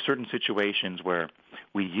 you have certain situations where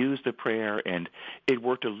we use the prayer and it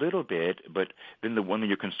worked a little bit, but then the one that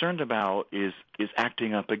you're concerned about is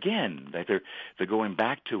acting up again. That they're going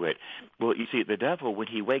back to it. Well, you see, the devil, when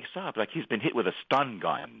he wakes up, like he's been hit with a stun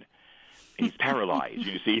gun. He's paralyzed,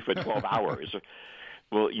 you see, for 12 hours.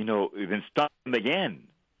 Well, then stun him again.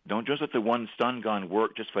 Don't just let the one stun gun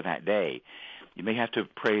work just for that day. You may have to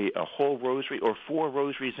pray a whole rosary or 4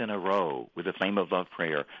 rosaries in a row with the Flame of Love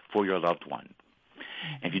prayer for your loved one.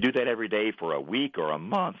 And if you do that every day for a week or a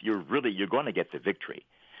month, you're going to get the victory.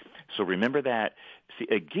 So remember that. See,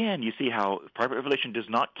 again, you see how private revelation does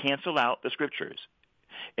not cancel out the Scriptures.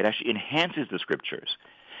 It actually enhances the Scriptures.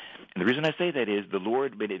 And the reason I say that is the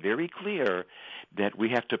Lord made it very clear that we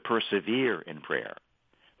have to persevere in prayer.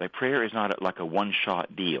 That prayer is not like a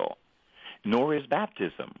one-shot deal, nor is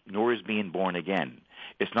baptism, nor is being born again.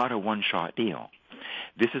 It's not a one-shot deal.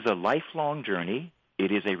 This is a lifelong journey.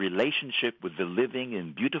 It is a relationship with the living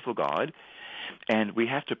and beautiful God, and we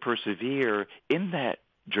have to persevere in that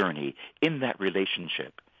journey, in that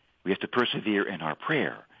relationship. We have to persevere in our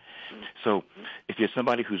prayer. So if you're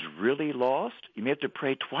somebody who's really lost, you may have to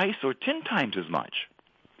pray twice or 10 times as much.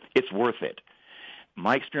 It's worth it.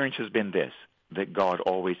 My experience has been this, that God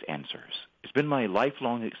always answers. It's been my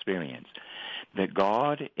lifelong experience that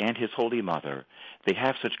God and His Holy Mother, they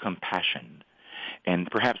have such compassion. And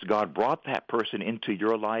perhaps God brought that person into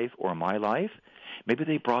your life or my life. Maybe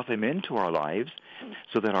they brought them into our lives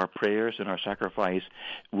so that our prayers and our sacrifice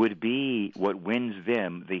would be what wins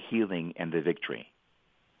them the healing and the victory.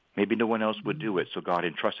 Maybe no one else would do it, so God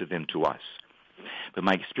entrusted them to us. But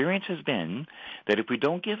my experience has been that if we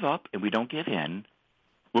don't give up and we don't give in,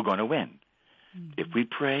 we're going to win. If we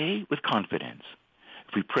pray with confidence,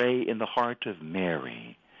 if we pray in the heart of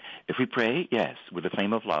Mary, if we pray, yes, with the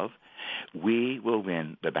flame of love, we will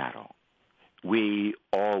win the battle. We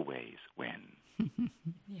always win.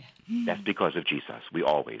 That's because of Jesus. We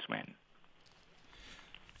always win.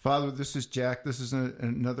 Father, this is Jack. This is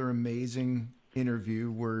another amazing interview.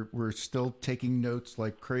 We're still taking notes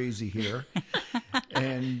like crazy here.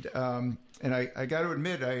 And I got to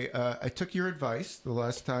admit, I took your advice the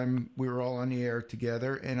last time we were all on the air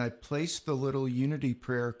together, and I placed the little Unity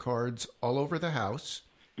prayer cards all over the house.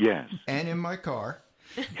 Yes. And in my car,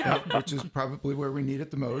 which is probably where we need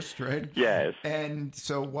it the most, right? Yes. And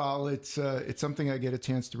so while it's something I get a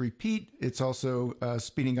chance to repeat, it's also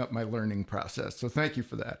speeding up my learning process. So thank you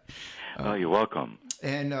for that. Oh, you're welcome.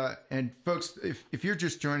 And folks, if you're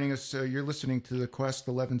just joining us, you're listening to the Quest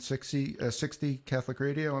 1160 Catholic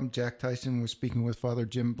Radio. I'm Jack Tyson. We're speaking with Father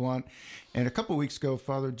Jim Blount. And a couple of weeks ago,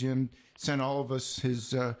 Father Jim sent all of us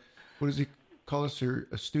his, what does he call us,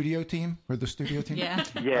 a studio team? Or the studio team? Yeah.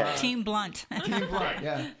 Yeah. Team Blount. Team Blount,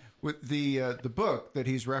 yeah. With the book that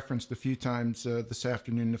he's referenced a few times this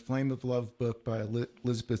afternoon, The Flame of Love book by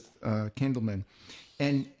Elizabeth Kindleman.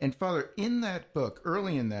 And Father, in that book,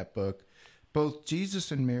 early in that book, both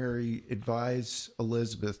Jesus and Mary advise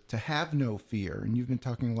Elizabeth to have no fear, and you've been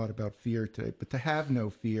talking a lot about fear today, but to have no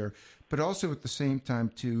fear, but also at the same time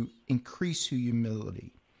to increase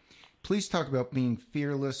humility. Please talk about being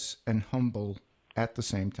fearless and humble at the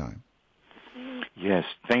same time. Yes,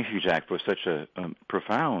 thank you, Jack, for such a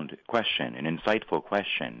profound question, an insightful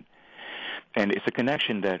question. And it's a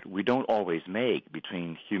connection that we don't always make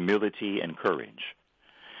between humility and courage.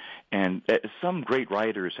 And some great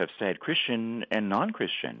writers have said, Christian and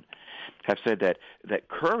non-Christian, have said that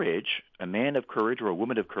courage, a man of courage or a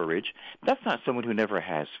woman of courage, that's not someone who never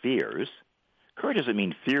has fears. Courage doesn't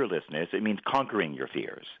mean fearlessness. It means conquering your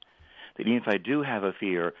fears. That even if I do have a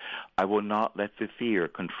fear, I will not let the fear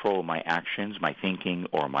control my actions, my thinking,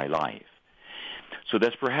 or my life. So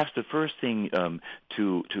that's perhaps the first thing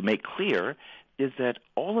to make clear is that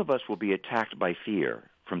all of us will be attacked by fear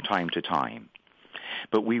from time to time.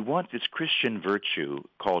 But we want this Christian virtue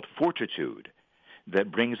called fortitude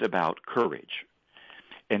that brings about courage.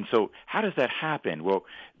 And so how does that happen? Well,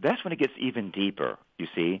 that's when it gets even deeper, you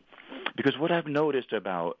see, because what I've noticed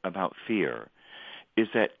about fear is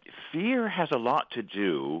that fear has a lot to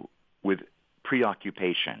do with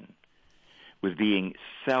preoccupation, with being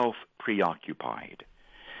self-preoccupied.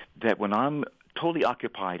 That when I'm totally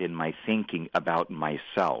occupied in my thinking about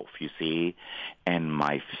myself, you see, and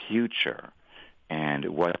my future, and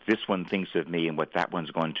what this one thinks of me and what that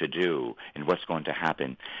one's going to do and what's going to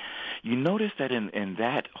happen, you notice that in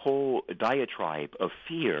that whole diatribe of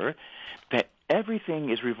fear, that everything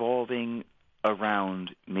is revolving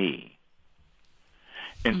around me.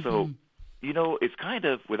 And so, you know, it's kind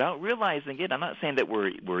of, without realizing it, I'm not saying that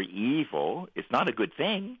we're evil. It's not a good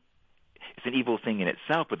thing. It's an evil thing in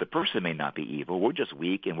itself, but the person may not be evil. We're just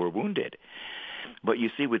weak and we're wounded. But you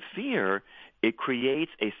see, with fear, it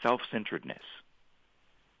creates a self-centeredness.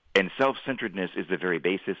 And self-centeredness is the very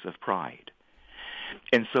basis of pride.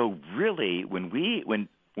 And so really, when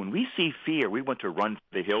we see fear, we want to run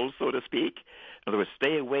for the hills, so to speak. In other words,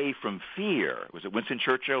 stay away from fear. Was it Winston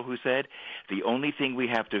Churchill who said, the only thing we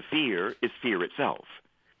have to fear is fear itself?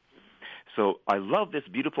 So I love this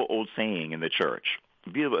beautiful old saying in the church,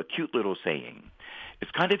 a cute little saying.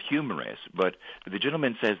 It's kind of humorous, but the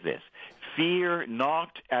gentleman says this: fear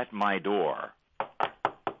knocked at my door.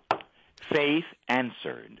 Faith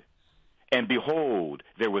answered, and behold,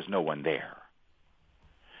 there was no one there.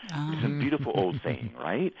 It's a beautiful old saying,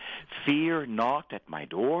 right? Fear knocked at my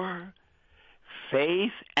door,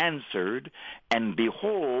 faith answered, and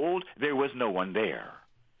behold, there was no one there.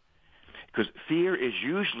 Because fear is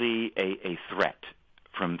usually a threat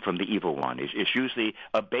from the evil one. It's usually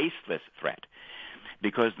a baseless threat,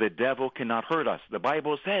 because the devil cannot hurt us. The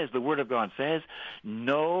Bible says, the Word of God says,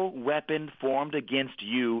 no weapon formed against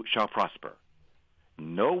you shall prosper.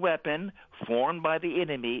 No weapon formed by the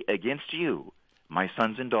enemy against you, my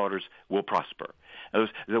sons and daughters, will prosper.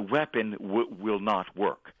 The weapon will not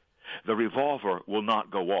work. The revolver will not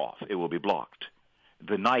go off. It will be blocked.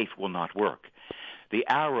 The knife will not work. The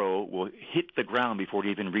arrow will hit the ground before it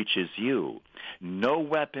even reaches you. No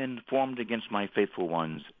weapon formed against my faithful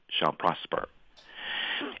ones shall prosper.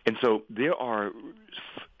 And so there are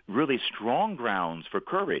really strong grounds for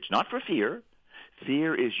courage, not for fear.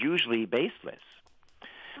 Fear is usually baseless.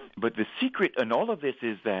 But the secret in all of this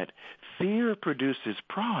is that fear produces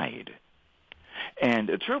pride. And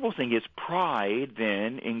the terrible thing is pride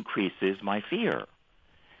then increases my fear.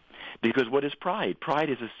 Because what is pride? Pride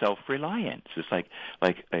is a self-reliance. It's like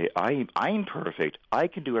I'm perfect. I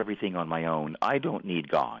can do everything on my own. I don't need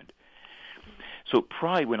God. So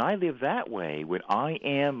pride, when I live that way, when I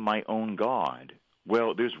am my own God,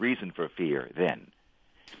 well, there's reason for fear then.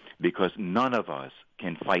 Because none of us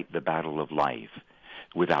can fight the battle of life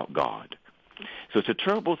without God. So it's a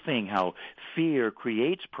terrible thing how fear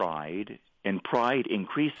creates pride and pride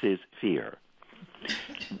increases fear.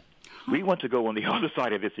 We want to go on the other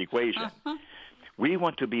side of this equation. We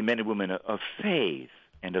want to be men and women of faith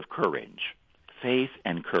and of courage. Faith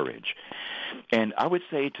and courage. And I would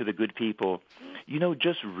say to the good people,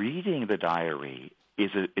 just reading the diary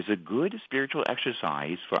is a good spiritual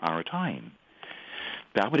exercise for our time.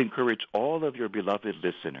 I would encourage all of your beloved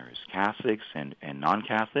listeners, Catholics and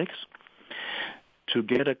non-Catholics, to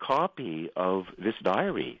get a copy of this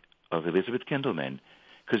diary of Elizabeth Kindleman,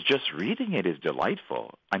 because just reading it is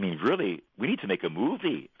delightful. I mean, really, we need to make a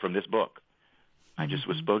movie from this book. I just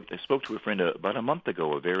spoke to a friend about a month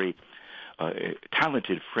ago, a very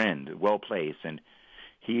talented friend, well-placed, and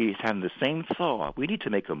he's having the same thought. We need to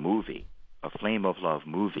make a movie, a Flame of Love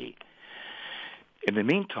movie. In the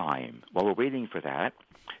meantime, while we're waiting for that,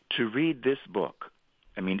 to read this book,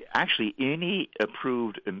 I mean, actually any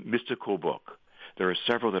approved mystical book, there are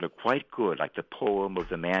several that are quite good, like the Poem of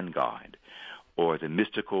the Man-God or the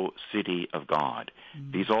Mystical City of God.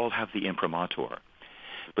 These all have the imprimatur.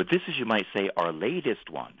 But this is, you might say, our latest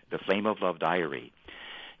one, the Flame of Love Diary.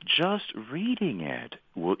 Just reading it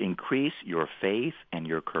will increase your faith and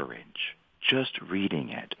your courage. Just reading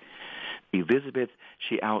it. Elizabeth,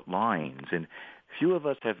 she outlines, and few of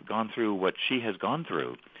us have gone through what she has gone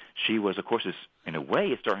through. She was, of course, in a way,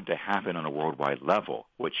 it's starting to happen on a worldwide level,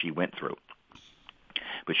 what she went through.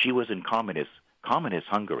 But she was in communist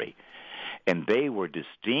Hungary, and they were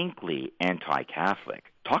distinctly anti-Catholic.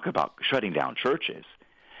 Talk about shutting down churches.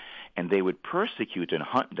 And they would persecute and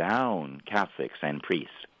hunt down Catholics and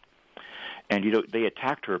priests. And, they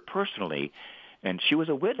attacked her personally, and she was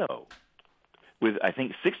a widow with, I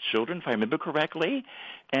think, 6 children, if I remember correctly,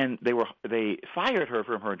 and they fired her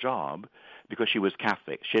from her job because she was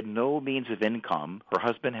Catholic. She had no means of income. Her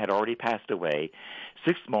husband had already passed away.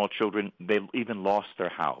 6 small children, they even lost their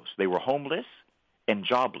house. They were homeless and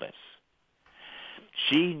jobless.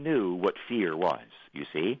 She knew what fear was, you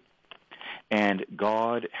see, and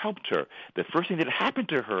God helped her. The first thing that happened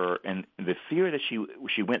to her and the fear that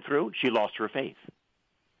she went through, she lost her faith.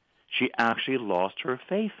 She actually lost her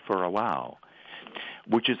faith for a while,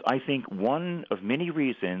 which is, I think, one of many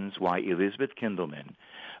reasons why Elizabeth Kindleman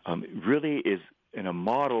really is in a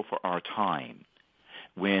model for our time,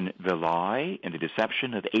 when the lie and the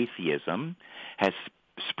deception of atheism has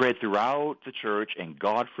spread throughout the church, and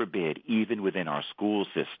God forbid, even within our school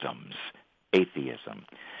systems, atheism.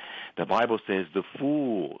 The Bible says, the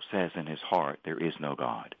fool says in his heart, there is no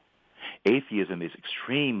God. Atheism is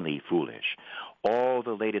extremely foolish. All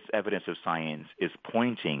the latest evidence of science is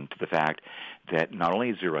pointing to the fact that not only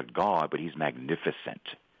is there a God, but he's magnificent.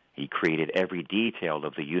 He created every detail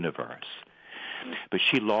of the universe. But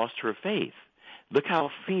she lost her faith. Look how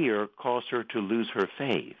fear caused her to lose her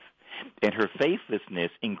faith. And her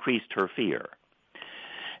faithlessness increased her fear.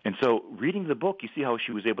 And so reading the book, you see how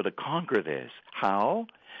she was able to conquer this. How?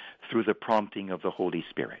 Through the prompting of the Holy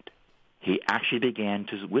Spirit. He actually began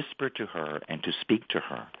to whisper to her and to speak to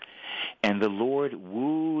her. And the Lord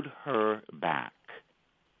wooed her back.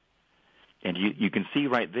 And you can see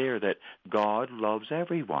right there that God loves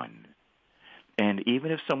everyone. And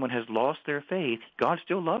even if someone has lost their faith, God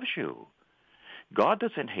still loves you. God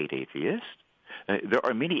doesn't hate atheists. There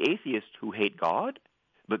are many atheists who hate God,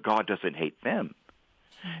 but God doesn't hate them.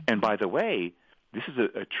 And by the way, this is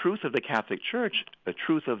a truth of the Catholic Church, a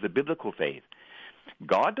truth of the biblical faith.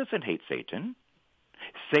 God doesn't hate Satan.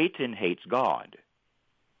 Satan hates God.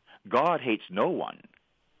 God hates no one.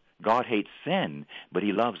 God hates sin, but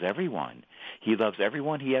he loves everyone. He loves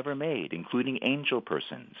everyone he ever made, including angel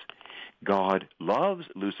persons. God loves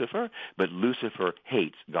Lucifer, but Lucifer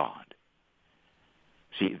hates God.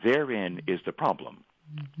 See, therein is the problem.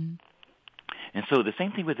 Mm-hmm. And so the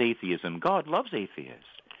same thing with atheism. God loves atheists.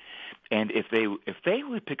 And if they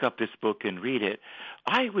would pick up this book and read it,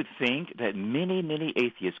 I would think that many, many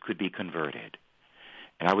atheists could be converted.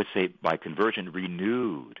 And I would say by conversion,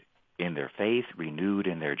 renewed in their faith, renewed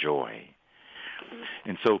in their joy.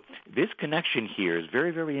 And so this connection here is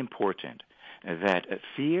very, very important, that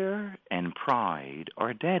fear and pride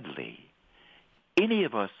are deadly. Any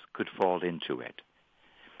of us could fall into it.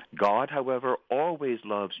 God, however, always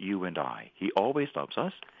loves you and I. He always loves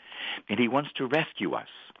us, and he wants to rescue us.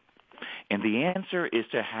 And the answer is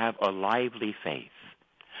to have a lively faith,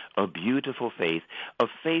 a beautiful faith, a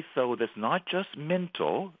faith, though, that's not just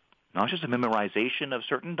mental, not just a memorization of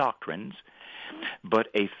certain doctrines, but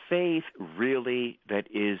a faith really that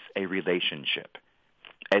is a relationship.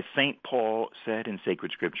 As St. Paul said in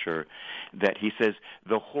sacred scripture, that he says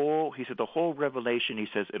the whole revelation, he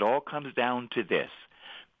says, it all comes down to this: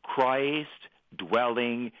 Christ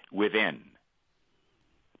dwelling within.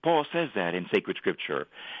 Paul says that in sacred scripture.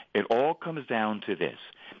 It all comes down to this: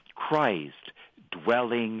 Christ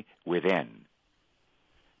dwelling within.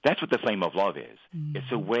 That's what the flame of love is. Mm-hmm.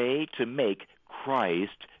 It's a way to make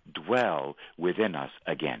Christ dwell within us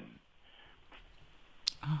again.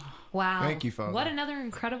 Wow. Thank you, Father. What another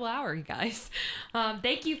incredible hour, you guys.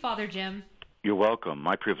 Thank you, Father Jim. You're welcome.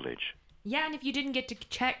 My privilege. Yeah, and if you didn't get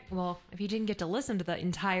to listen to the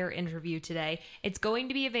entire interview today, it's going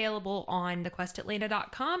to be available on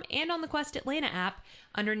thequestatlanta.com and on the Quest Atlanta app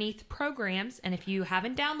underneath programs. And if you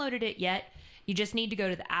haven't downloaded it yet, you just need to go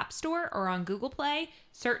to the App Store or on Google Play,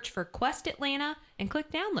 search for Quest Atlanta, and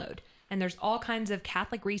click download. And there's all kinds of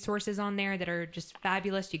Catholic resources on there that are just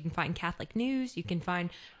fabulous. You can find Catholic news. You can find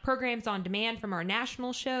programs on demand from our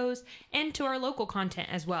national shows and to our local content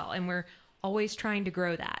as well. And we're always trying to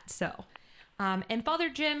grow that. So, and Father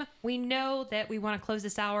Jim, we know that we want to close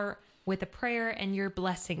this hour with a prayer and your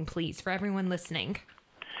blessing, please, for everyone listening.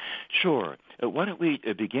 Sure. Why don't we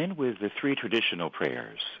begin with the three traditional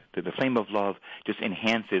prayers? The flame of love just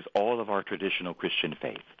enhances all of our traditional Christian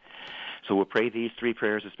faith. So we'll pray these three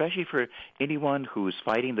prayers, especially for anyone who's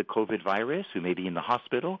fighting the COVID virus, who may be in the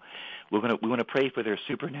hospital. We want to pray for their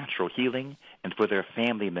supernatural healing and for their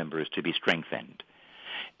family members to be strengthened.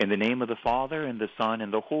 In the name of the Father, and the Son,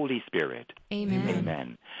 and the Holy Spirit. Amen.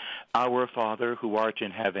 Amen. Our Father, who art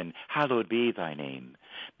in heaven, hallowed be thy name.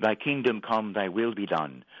 Thy kingdom come, thy will be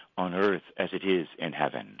done, on earth as it is in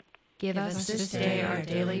heaven. Give us this day our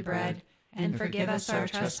daily bread, and forgive us our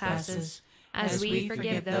trespasses, as we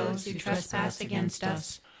forgive those who trespass against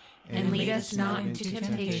us. And lead us not into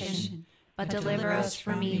temptation, but deliver us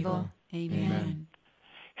from evil. Amen.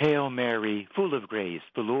 Hail Mary, full of grace,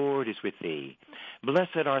 the Lord is with thee.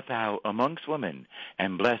 Blessed art thou amongst women,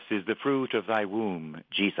 and blessed is the fruit of thy womb,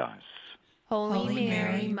 Jesus. Holy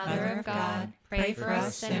Mary, Mother of God, pray for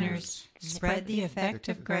us sinners. Spread the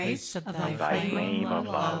effective grace of thy flame of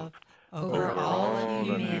love over all of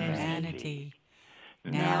humanity,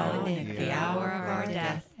 now and at the hour of our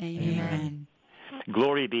death. Amen.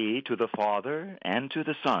 Glory be to the Father, and to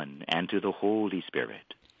the Son, and to the Holy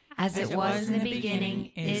Spirit. As it was in the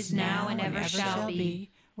beginning, is now, and ever shall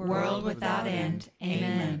be, world without end.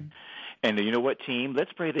 Amen. And you know what, team?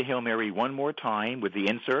 Let's pray the Hail Mary one more time with the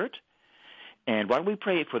insert. And why don't we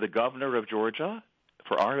pray for the governor of Georgia,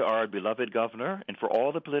 for our beloved governor, and for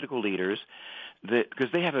all the political leaders,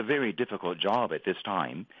 because they have a very difficult job at this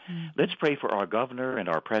time. Let's pray for our governor and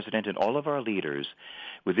our president and all of our leaders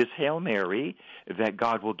with this Hail Mary, that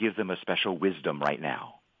God will give them a special wisdom right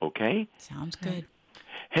now. Okay? Sounds good.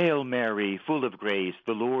 Hail Mary, full of grace,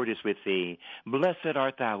 the Lord is with thee. Blessed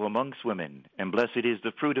art thou amongst women, and blessed is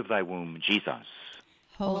the fruit of thy womb, Jesus.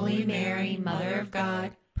 Holy Mary, Mother of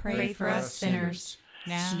God, pray for us sinners.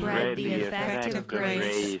 Now spread the effective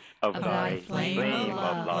grace of thy flame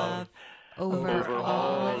of love over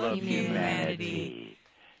all of humanity,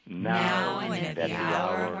 now and at the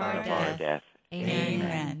hour of our death.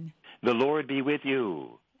 Amen. The Lord be with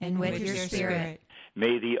you. And with your spirit.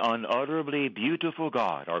 May the unutterably beautiful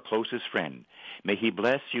God, our closest friend, may he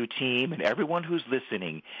bless you, team, and everyone who's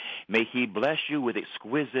listening. May he bless you with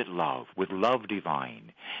exquisite love, with love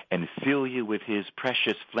divine, and fill you with his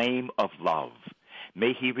precious flame of love.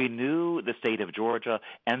 May he renew the state of Georgia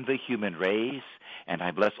and the human race. And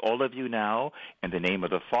I bless all of you now in the name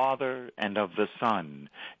of the Father, and of the Son,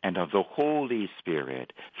 and of the Holy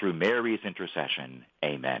Spirit, through Mary's intercession.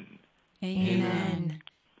 Amen. Amen.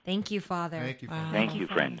 Thank you, Father. Thank you, Father. Wow. Thank you,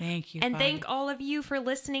 friend. Thank you, and Father. thank all of you for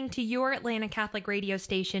listening to your Atlanta Catholic radio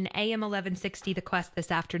station, AM 1160 The Quest,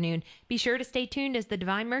 this afternoon. Be sure to stay tuned as the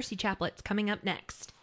Divine Mercy Chaplet's coming up next.